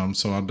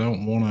 So I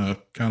don't want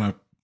to kind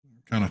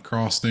of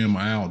cross them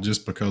out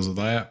just because of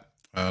that.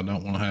 I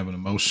don't want to have an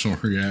emotional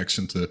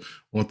reaction to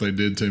what they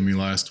did to me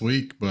last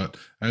week. But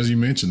as you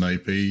mentioned,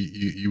 AP,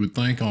 you would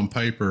think on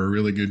paper a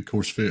really good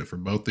course fit for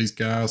both these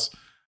guys.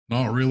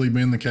 Not really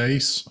been the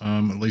case,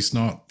 at least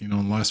not, in the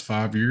last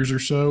 5 years or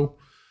so.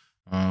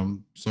 I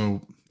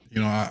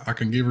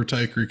can give or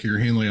take Ricky or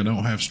Henley. I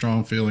don't have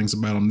strong feelings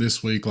about them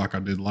this week like I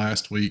did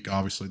last week.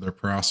 Obviously, their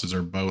prices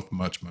are both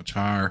much, much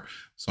higher.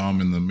 Saw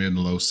them in the mid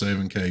to low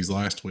 7Ks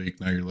last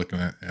week. Now you're looking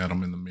at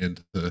them in the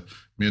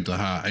mid to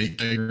high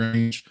 8K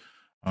range.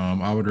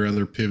 I would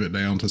rather pivot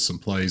down to some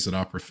plays that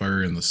I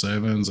prefer in the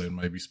 7s and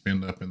maybe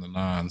spend up in the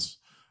 9s.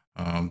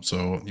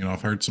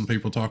 I've heard some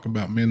people talk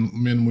about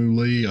Minwoo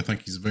Lee. I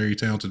think he's a very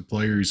talented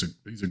player. He's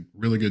a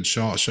really good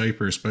shot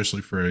shaper,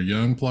 especially for a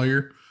young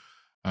player.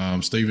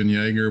 Stephen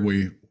Yeager,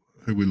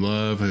 who we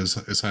love,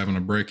 is having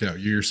a breakout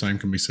year. Same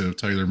can be said of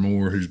Taylor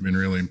Moore, who's been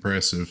really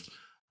impressive.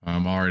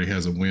 Already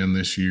has a win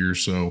this year.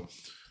 So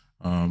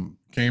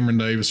Cameron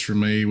Davis for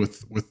me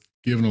with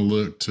giving a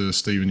look to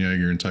Stephen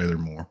Yeager and Taylor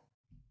Moore.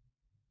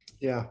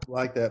 Yeah,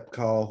 like that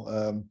call.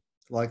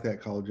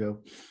 Joe.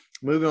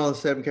 Moving on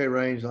to the 7K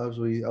range, as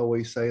we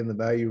always say in the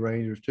value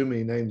range, there's too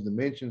many names to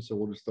mention, so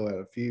we'll just throw out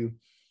a few.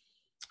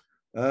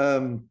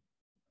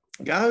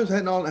 Guy who's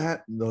not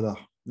had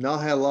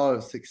a lot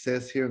of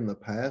success here in the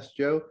past,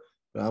 Joe,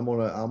 but I'm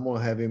gonna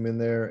have him in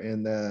there,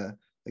 and the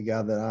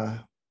guy that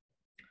I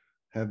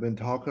have been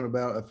talking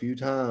about a few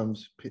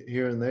times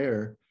here and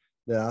there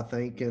that I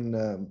think can,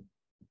 I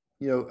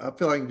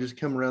feel like I can just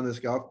come around this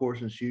golf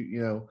course and shoot,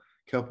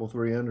 couple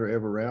 3 under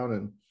every round,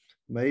 and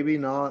maybe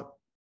not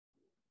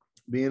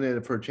being in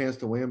it for a chance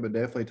to win, but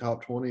definitely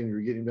top 20, and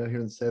you're getting down here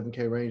in the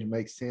 7K range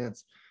makes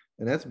sense.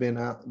 And that's Ben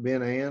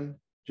An,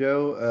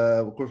 Joe.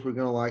 Of course, we're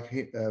going to like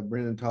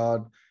Brendan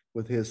Todd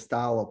with his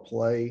style of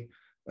play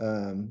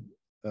for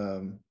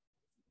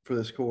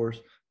this course.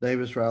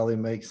 Davis Riley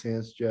makes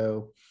sense,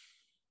 Joe.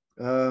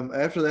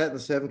 After that, in the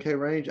 7K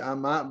range, I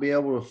might be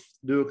able to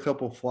do a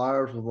couple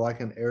flyers with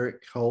like an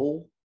Eric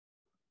Cole.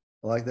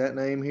 I like that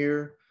name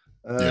here.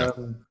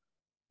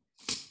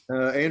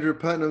 Andrew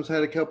Putnam's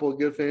had a couple of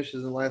good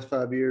finishes in the last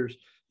 5 years,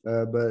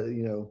 but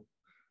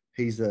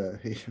he's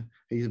about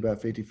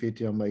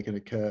 50-50 on making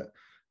a cut.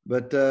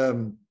 But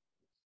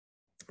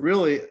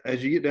really,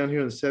 as you get down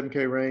here in the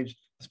 7K range,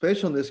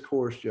 especially on this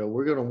course, Joe,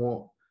 we're going to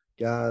want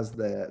guys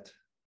that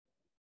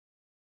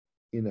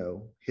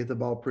hit the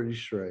ball pretty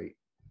straight,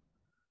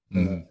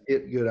 Mm.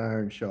 hit good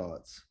iron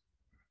shots,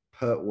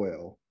 putt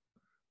well,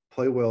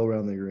 play well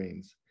around the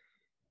greens.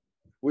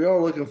 We are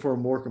looking for a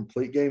more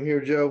complete game here,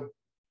 Joe,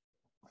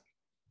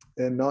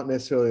 and not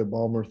necessarily a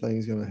bomber thing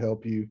is going to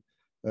help you.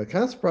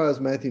 Kind of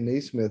surprised Matthew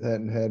Neesmith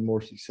hadn't had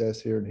more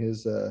success here in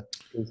his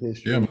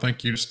history. Yeah, I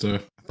think you just I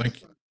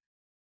think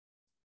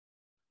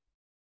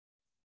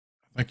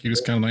you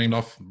just kind of named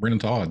off Brennan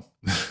Todd.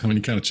 I mean,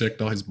 you kind of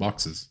checked all his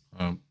boxes.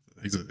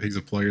 He's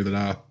a player that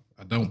I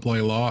don't play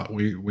a lot.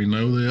 We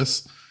know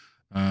this.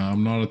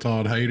 I'm not a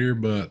Todd hater,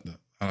 but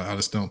I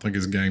just don't think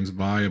his game's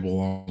viable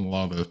on a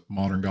lot of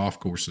modern golf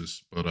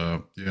courses. But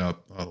yeah,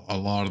 a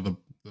lot of the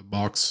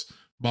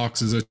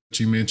boxes that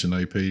you mentioned,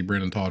 AP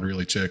Brennan Todd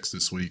really checks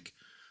this week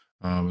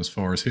as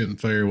far as hitting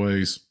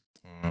fairways.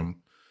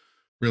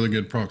 Really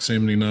good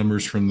proximity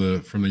numbers from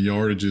the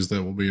yardages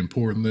that will be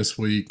important this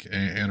week,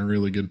 and a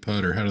really good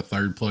putter. Had a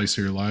third place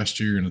here last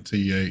year and a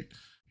T8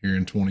 here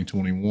in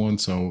 2021.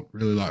 So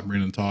really like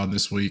Brendan Todd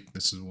this week.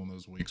 This is one of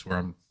those weeks where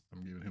I'm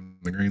giving him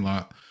the green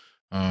light.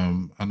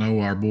 I know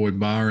our boy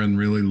Byron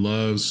really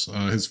loves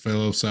his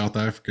fellow South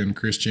African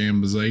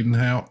Christian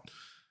Bezadenhout.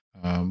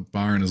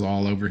 Byron is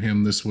all over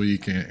him this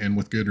week, and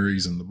with good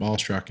reason. The ball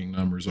striking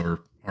numbers are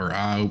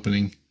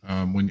eye-opening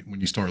when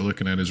you start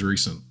looking at his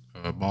recent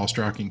ball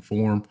striking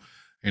form,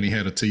 and he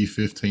had a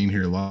T15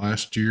 here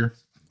last year.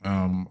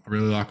 I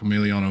really like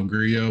Emiliano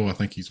Grillo. I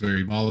think he's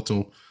very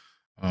volatile.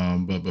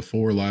 But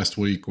before last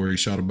week, where he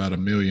shot about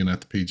 $1 million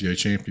at the PGA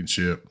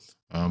Championship,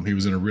 he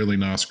was in a really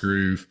nice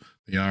groove.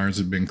 The irons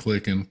have been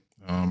clicking,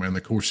 and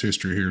the course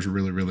history here is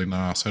really, really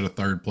nice. Had a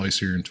third place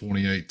here in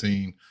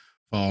 2018,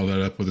 followed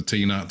that up with a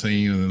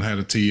T19, and then had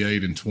a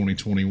T8 in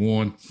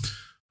 2021.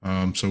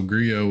 So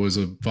Grillo is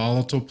a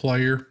volatile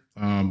player,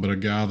 but a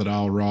guy that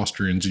I'll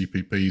roster in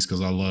GPPs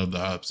because I love the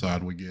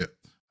upside we get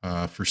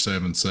for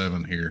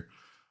 7-7 here.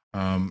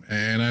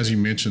 And as you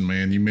mentioned,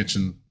 man, you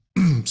mentioned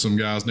some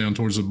guys down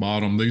towards the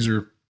bottom. These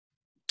are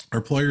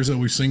players that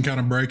we've seen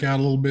kind of break out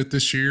a little bit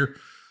this year.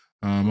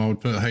 I would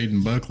put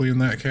Hayden Buckley in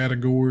that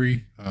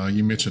category.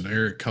 You mentioned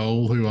Eric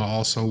Cole, who I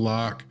also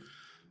like.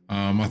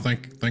 I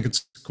think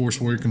it's a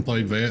course where you can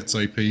play vets,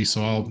 AP.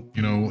 So I'll,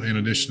 in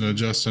addition to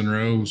Justin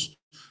Rose,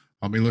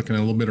 I'll be looking at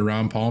a little bit of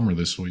Ryan Palmer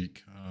this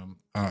week.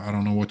 I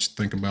don't know what you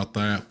think about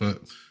that,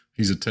 but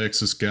he's a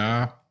Texas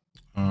guy,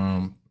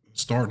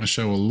 starting to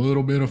show a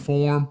little bit of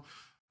form.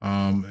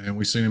 And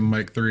we've seen him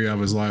make 3 out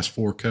of his last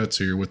 4 cuts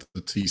here with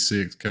the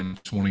T6 coming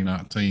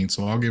 2019.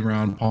 So I'll give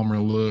Ryan Palmer a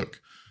look.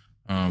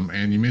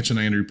 And you mentioned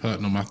Andrew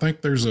Putnam. I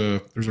think there's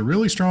a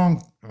really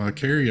strong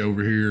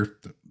carryover here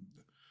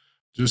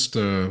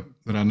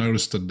that I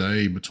noticed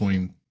today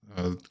between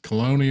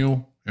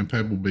Colonial and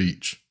Pebble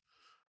Beach.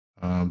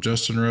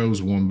 Justin Rose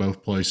won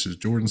both places.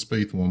 Jordan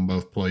Spieth won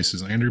both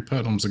places. Andrew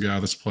Putnam's a guy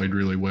that's played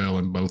really well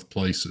in both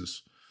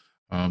places.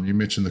 You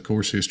mentioned the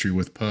course history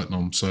with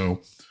Putnam,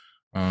 so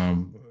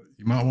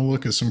you might want to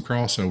look at some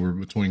crossover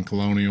between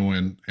Colonial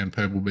and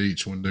Pebble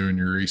Beach when doing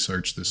your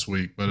research this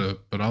week. But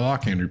I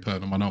like Andrew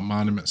Putnam. I don't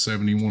mind him at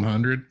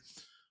 7,100.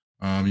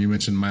 You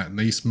mentioned Matt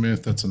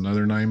Neesmith. That's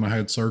another name I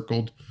had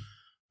circled.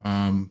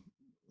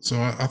 So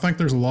I think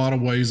there's a lot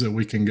of ways that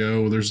we can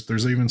go.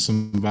 There's even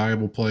some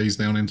viable plays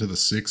down into the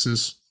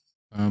 6s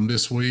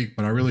this week,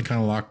 but I really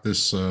kind of like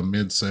this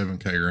mid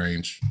 7K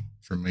range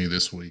for me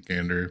this week,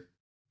 Andrew.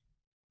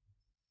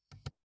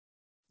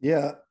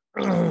 Yeah.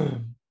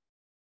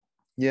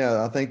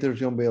 Yeah, I think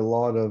there's going to be a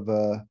lot of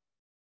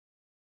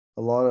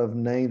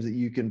names that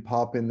you can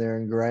pop in there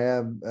and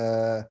grab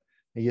and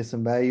get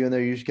some value in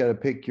there. You just got to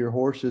pick your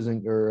horses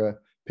or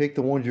pick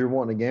the ones you're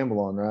wanting to gamble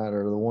on, right?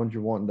 Or the ones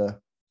you're wanting to.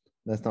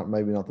 That's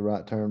maybe not the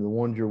right term. The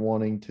ones you're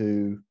wanting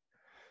to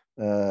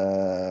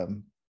throw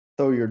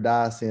your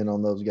dice in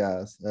on those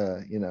guys.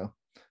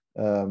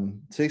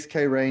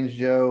 6K range,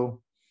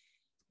 Joe.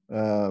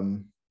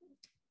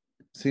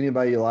 See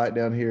anybody you like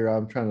down here?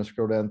 I'm trying to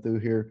scroll down through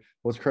here.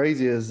 What's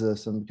crazy is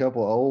some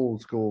couple of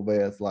old school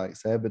vets like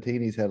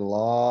Sabatini's had a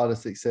lot of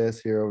success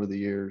here over the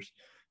years,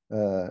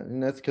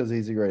 and that's because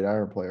he's a great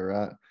iron player,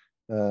 right?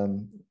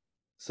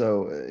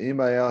 So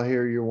anybody out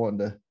here you're wanting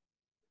to?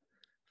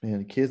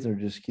 Man, Kisner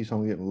just keeps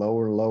on getting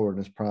lower and lower in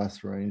his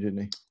price range, isn't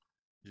he?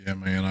 Yeah,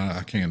 man,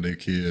 I can't do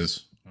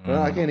Kiz.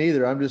 Well, I can't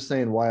either. I'm just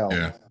saying, wow.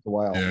 Yeah,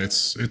 wow. Yeah,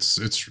 it's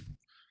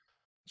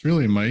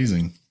really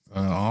amazing.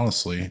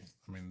 Honestly,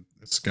 I mean,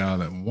 it's a guy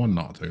that won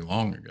not too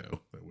long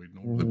ago that we'd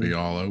normally be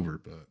all over,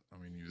 but I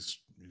mean, you just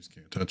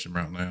can't touch him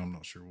right now. I'm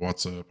not sure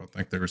what's up. I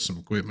think there were some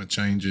equipment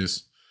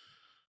changes,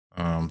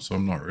 so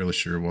I'm not really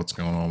sure what's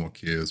going on with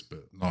Kiz,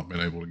 but not been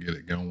able to get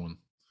it going.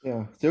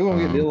 Yeah, still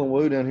gonna get Dylan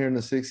Wu down here in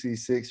the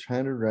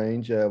 6,600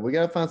 range. We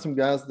got to find some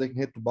guys that can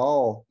hit the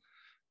ball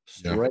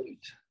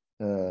straight.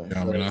 I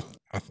mean,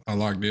 I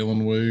like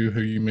Dylan Wu, who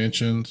you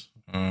mentioned,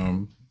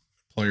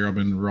 player I've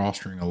been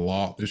rostering a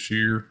lot this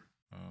year.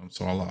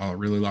 So I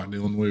really like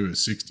Dylan Wu at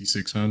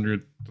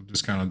 6,600. I'll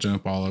just kind of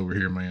jump all over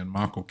here, man.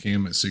 Michael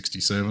Kim at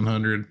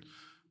 6,700.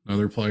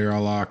 Another player I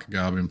like, a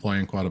guy I've been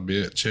playing quite a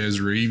bit. Ches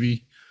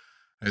Reavy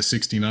at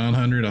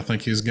 6,900. I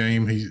think his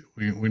game,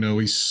 we know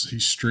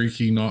he's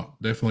streaky,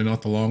 definitely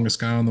not the longest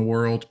guy in the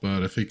world,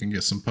 but if he can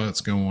get some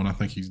putts going, I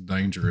think he's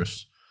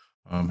dangerous.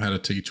 Had a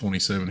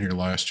T27 here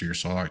last year,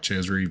 so I like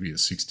Ches Reavie at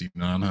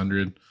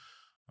 6,900.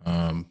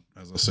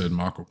 As I said,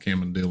 Michael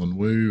Kim and Dylan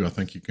Wu. I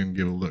think you can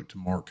give a look to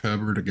Mark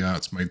Hubbard, a guy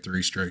that's made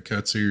 3 straight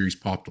cuts here. He's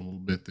popped a little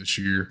bit this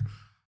year.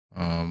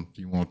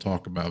 You want to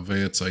talk about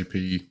vets, AP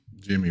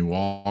Jimmy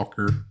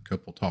Walker, a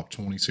couple top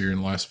 20s here in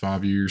the last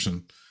 5 years,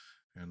 and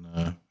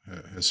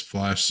has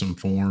flashed some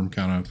form,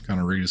 kind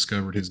of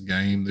rediscovered his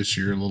game this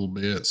year a little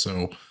bit.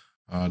 So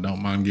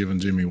don't mind giving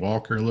Jimmy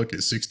Walker a look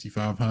at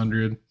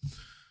 6,500.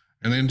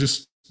 And then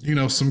just,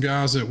 some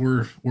guys that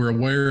we're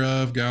aware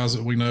of, guys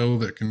that we know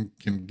that can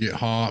get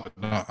hot.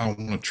 I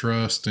want to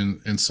trust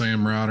in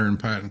Sam Ryder and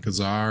Patton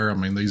Kazire. I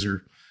mean, these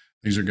are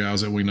guys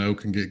that we know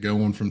can get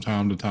going from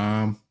time to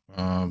time,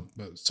 but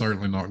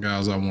certainly not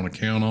guys I want to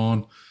count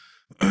on.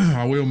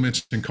 I will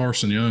mention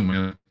Carson Young,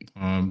 man.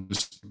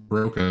 Just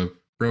broke a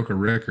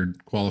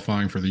record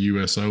qualifying for the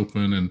U.S.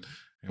 Open, and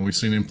we've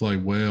seen him play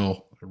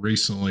well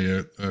recently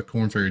at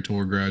Korn Ferry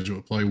Tour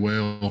graduate, play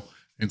well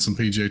in some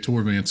PGA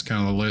Tour events,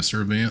 kind of the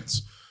lesser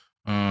events.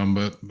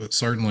 But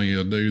certainly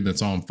a dude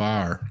that's on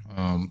fire.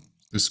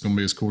 This is going to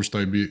be his course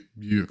debut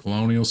at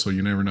Colonial, so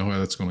you never know how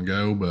that's going to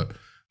go. But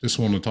just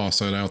wanted to toss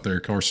that out there.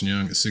 Carson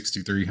Young at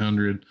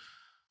 6,300.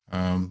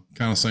 Kind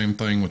of same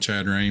thing with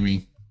Chad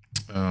Ramey.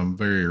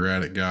 Very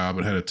erratic guy,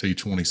 but had a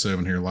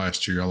T27 here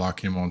last year. I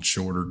like him on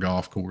shorter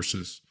golf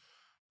courses.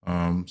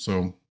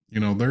 So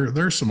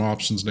there's some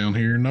options down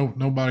here.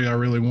 Nobody I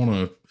really want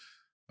to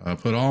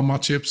put all my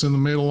chips in the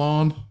middle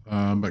on,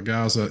 but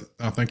guys that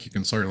I think you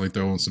can certainly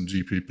throw in some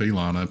GPP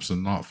lineups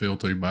and not feel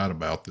too bad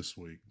about this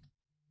week.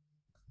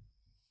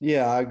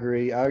 Yeah, I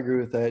agree. I agree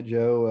with that,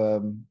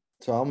 Joe.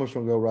 So I'm just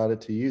going to go right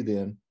it to you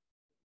then.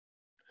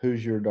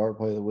 Who's your dark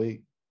play of the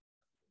week?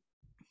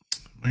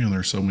 Man,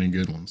 there's so many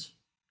good ones.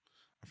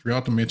 I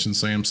forgot to mention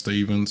Sam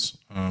Stevens.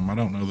 I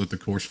don't know that the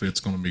course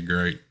fit's going to be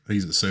great.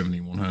 He's at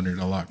 7,100.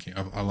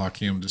 I like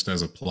him just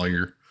as a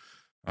player.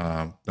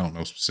 Don't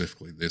know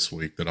specifically this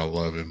week that I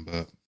love him,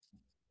 but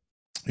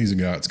he's a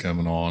guy that's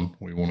coming on.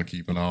 We want to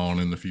keep an eye on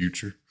in the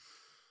future.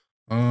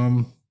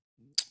 I'll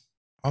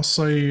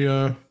say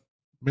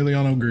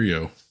Emiliano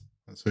Grillo.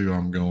 That's who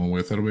I'm going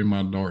with. That'll be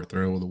my dart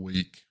throw of the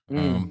week.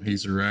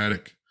 He's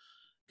erratic,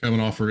 coming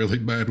off a really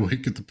bad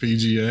week at the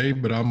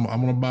PGA, but I'm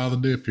going to buy the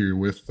dip here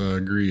with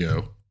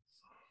Grillo.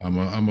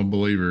 I'm a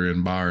believer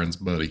in Byron's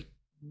buddy.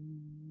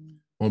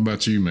 What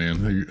about you, man?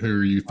 Who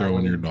are you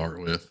throwing your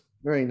dart with?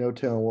 There ain't no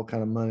telling what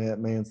kind of money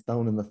that man's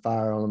thrown in the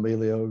fire on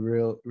Emilio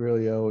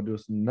Grillo.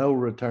 Just no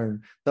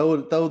return. Throw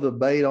the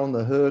bait on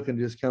the hook and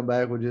just come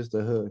back with just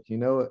a hook. You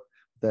know it,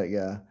 that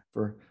guy.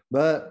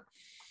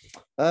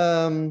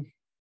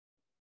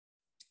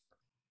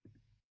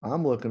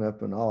 I'm looking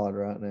up an odd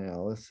right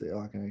now. Let's see.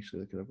 I can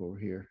actually look it up over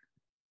here.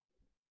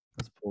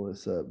 Let's pull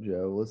this up,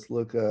 Joe. Let's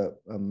look up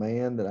a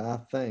man that I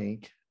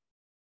think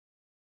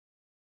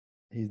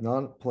he's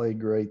not played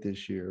great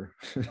this year.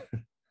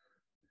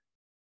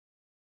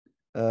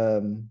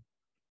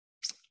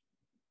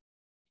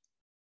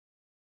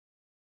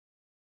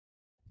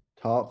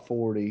 Top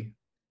 40.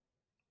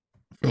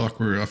 I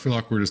feel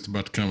like we're just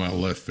about to come out of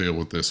left field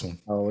with this one.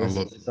 Oh,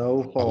 it's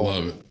so far. I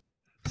love it.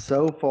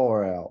 So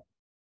far out.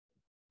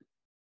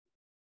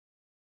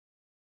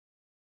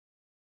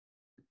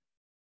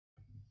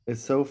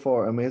 It's so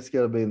far. I mean, it's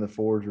got to be in the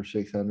 4s or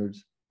 600s.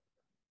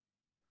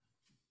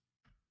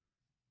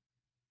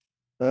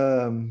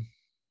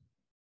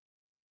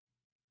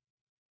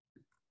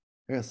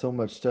 I got so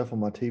much stuff on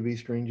my TV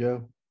screen,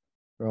 Joe,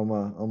 or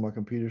on my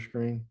computer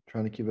screen,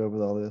 trying to keep up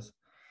with all this.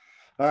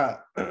 All right.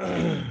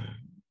 Let's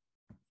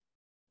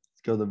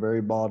go to the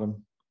very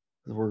bottom.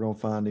 We're going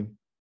to find him.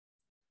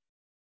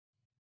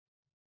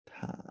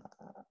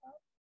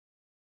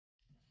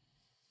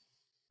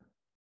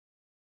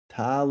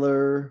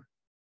 Tyler.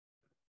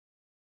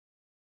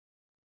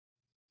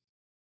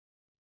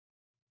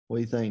 What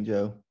do you think,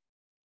 Joe?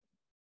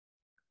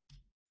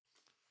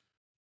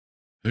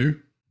 Who?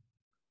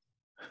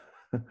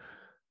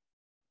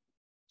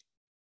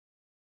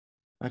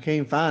 I can't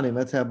even find him.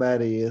 That's how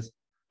bad he is.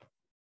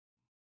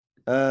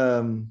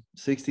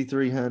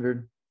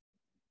 6,300.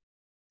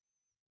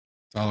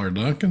 Tyler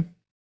Duncan.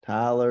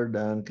 Tyler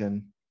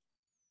Duncan.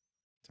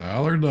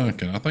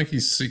 I think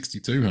he's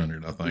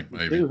 6,200. I think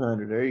maybe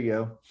 200. There you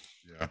go.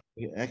 Yeah.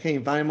 I can't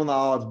even find him on the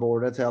odds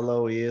board. That's how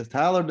low he is.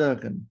 Tyler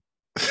Duncan.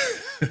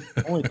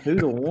 Only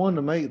 2-1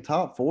 to make the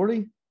top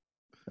 40.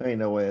 There ain't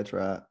no way that's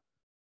right.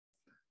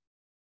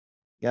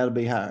 Got to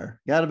be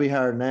higher. Got to be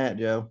higher than that,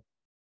 Joe.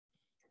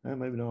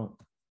 Maybe not.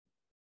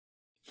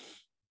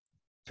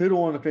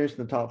 2-1 to finish in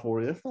the top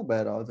 40. That's not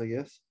bad odds, I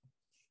guess.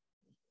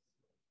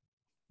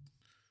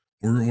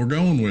 We're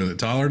going with it.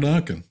 Tyler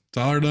Duncan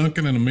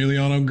and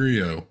Emiliano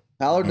Grillo.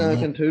 Tyler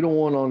Duncan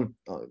 2-1 on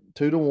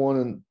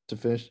 2-1 and to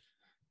finish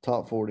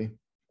top 40.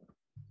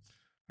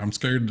 I'm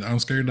scared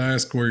to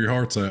ask where your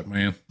heart's at,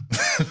 man.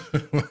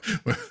 Who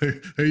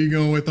are you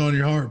going with on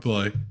your heart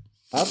play?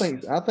 I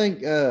think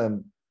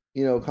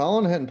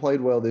Colin hadn't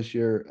played well this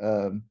year,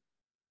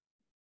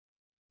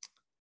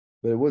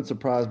 but it wouldn't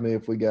surprise me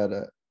if we got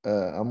a.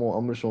 I'm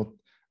gonna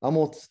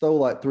throw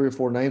like 3 or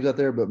 4 names out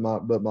there, but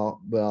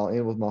I'll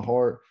end with my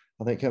heart.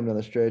 I think coming down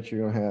the stretch,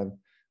 you're gonna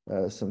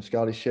have some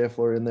Scotty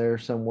Scheffler in there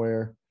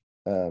somewhere.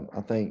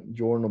 I think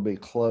Jordan will be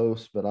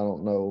close, but I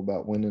don't know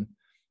about winning.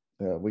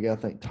 We got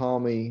to think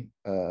Tommy,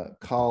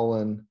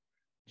 Colin,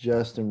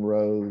 Justin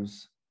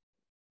Rose,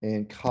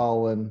 and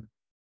Colin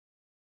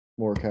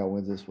Morikawa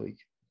wins this week.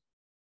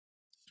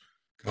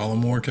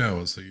 Colin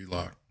Morikawa, so you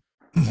like.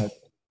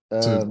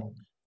 It's a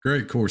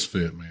great course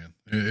fit, man.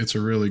 It's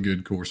a really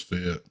good course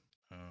fit.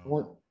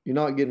 You're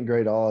not getting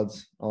great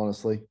odds,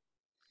 honestly,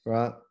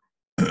 right?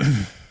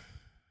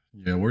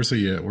 Yeah, where's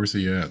he at? Where's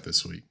he at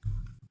this week?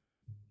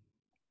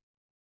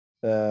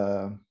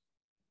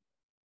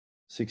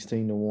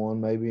 16-1,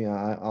 maybe.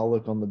 I'll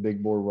look on the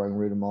big board where I can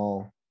read them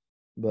all.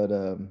 But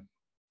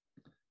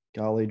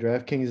golly,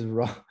 DraftKings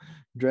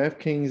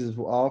is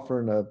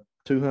offering a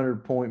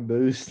 200-point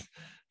boost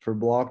for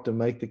block to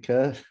make the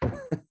cut.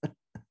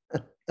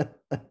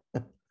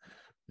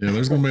 Yeah,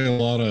 there's going to be a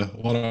lot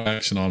of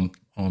action on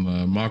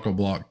Michael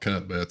Block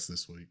cut bets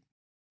this week,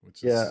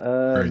 which is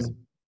crazy.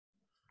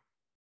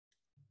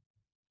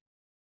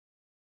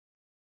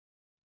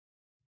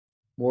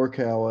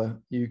 Morikawa,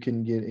 you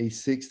can get a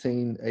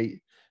 16-8.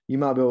 You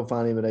might be able to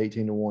find him at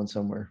 18-1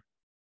 somewhere.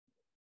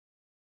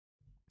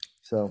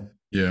 So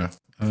yeah,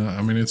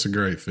 I mean, it's a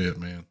great fit,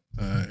 man,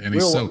 and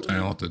he's so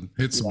talented.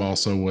 Hits the ball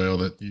so well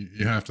that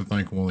you have to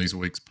think one of these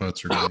weeks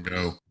putts are going to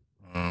go.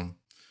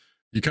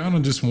 You kind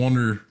of just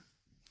wonder.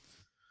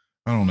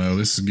 I don't know.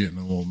 This is getting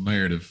a little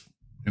narrative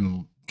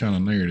in kind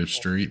of narrative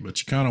street, but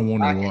you kind of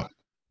wonder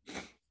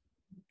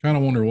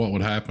what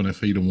would happen if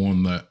he'd have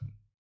won the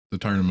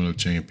Tournament of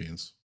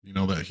Champions.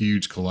 That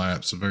huge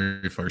collapse, the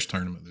very first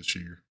tournament this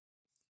year.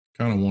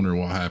 Kind of wonder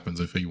what happens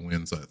if he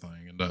wins that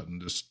thing and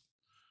doesn't just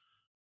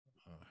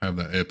have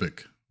that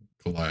epic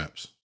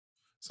collapse.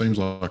 Seems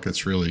like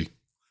it's really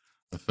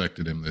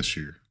affected him this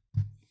year.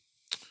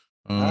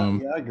 Yeah,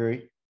 I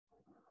agree.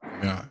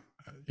 Yeah,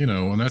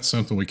 and that's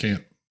something we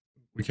can't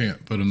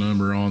put a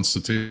number on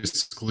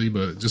statistically,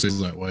 but it just is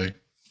that way.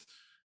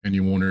 And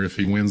you wonder if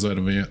he wins that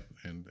event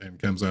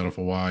and comes out of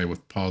Hawaii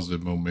with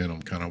positive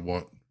momentum, kind of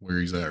where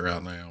he's at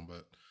right now.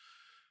 But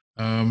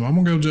I'm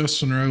gonna go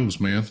Justin Rose,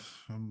 man.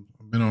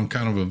 I've been on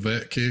kind of a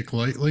vet kick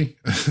lately,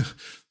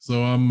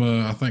 so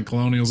I think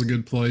Colonial's a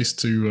good place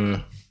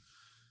to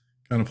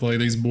kind of play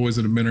these boys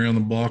that have been around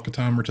the block a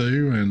time or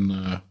two.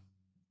 And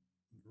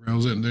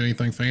Rose didn't do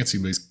anything fancy,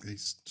 but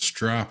he's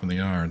striping the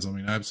irons. I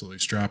mean, absolutely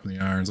striping the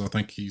irons. I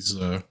think his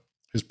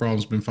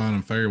problem's been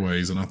finding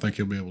fairways, and I think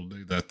he'll be able to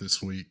do that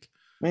this week.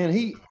 Man,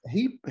 he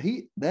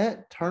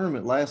that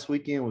tournament last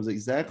weekend was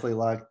exactly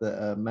like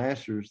the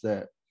Masters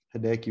that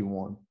Hideki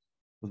won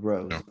with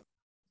Rose. Yeah.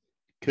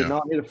 Could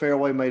not hit a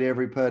fairway, made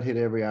every putt, hit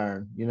every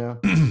iron.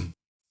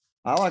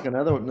 I like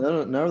another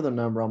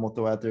number I'm gonna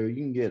throw out there. You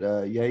can get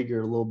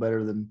Jaeger a little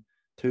better than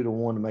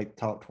 2-1 to make the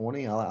top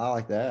 20. I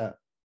like that.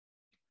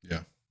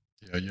 Yeah,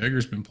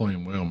 Jaeger's been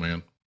playing well,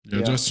 man.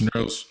 Yeah, Justin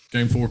Rose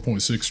gained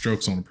 4.6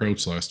 strokes on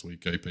approach last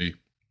week. AP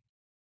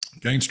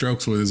gained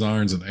strokes with his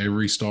irons in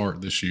every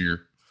start this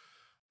year.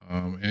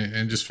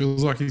 And just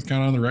feels like he's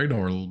kind of on the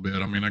radar a little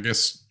bit. I mean, I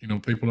guess,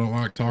 people don't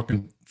like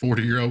talking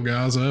 40-year-old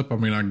guys up. I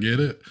mean, I get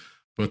it.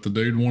 But the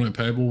dude won at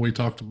Pebble. We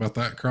talked about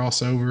that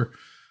crossover.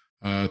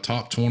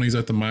 Top 20s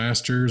at the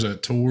Masters,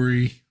 at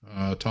Torrey.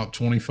 Top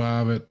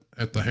 25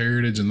 at the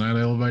Heritage in that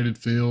elevated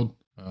field.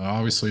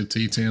 Obviously a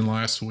T10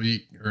 last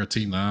week, or a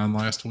T9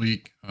 last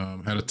week.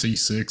 Had a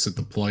T6 at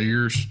the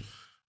Players.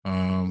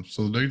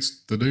 So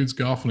the dude's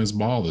golfing his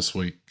ball this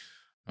week.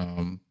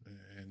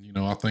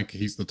 I think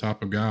he's the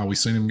type of guy. We've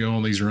seen him go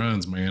on these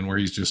runs, man, where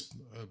he's just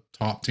a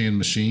top 10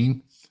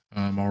 machine.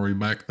 Are we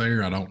back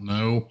there? I don't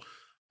know.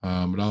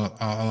 But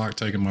I like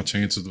taking my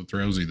chances with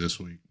Rosie this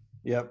week.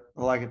 Yep,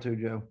 I like it too,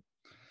 Joe.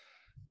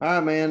 All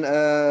right, man.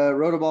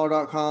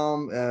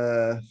 Rotoballer.com.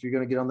 If you're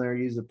going to get on there,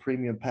 use the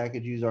premium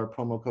package, use our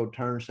promo code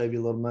TURN, save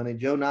you a little money.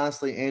 Joe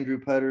Nicely, Andrew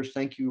Putters,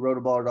 thank you,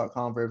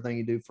 Rotoballer.com, for everything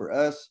you do for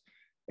us.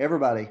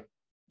 Everybody,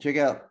 check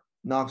out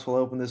Knoxville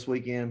Open this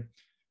weekend.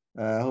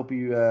 I hope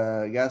you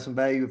got some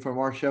value from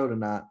our show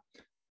tonight.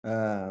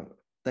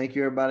 Thank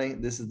you, everybody.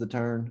 This is the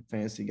Turn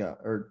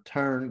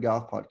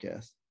Golf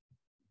Podcast.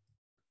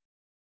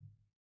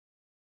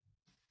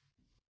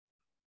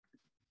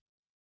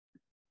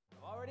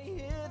 Already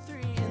hit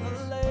 3 in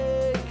the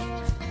lake.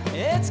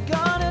 It's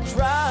gonna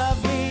drive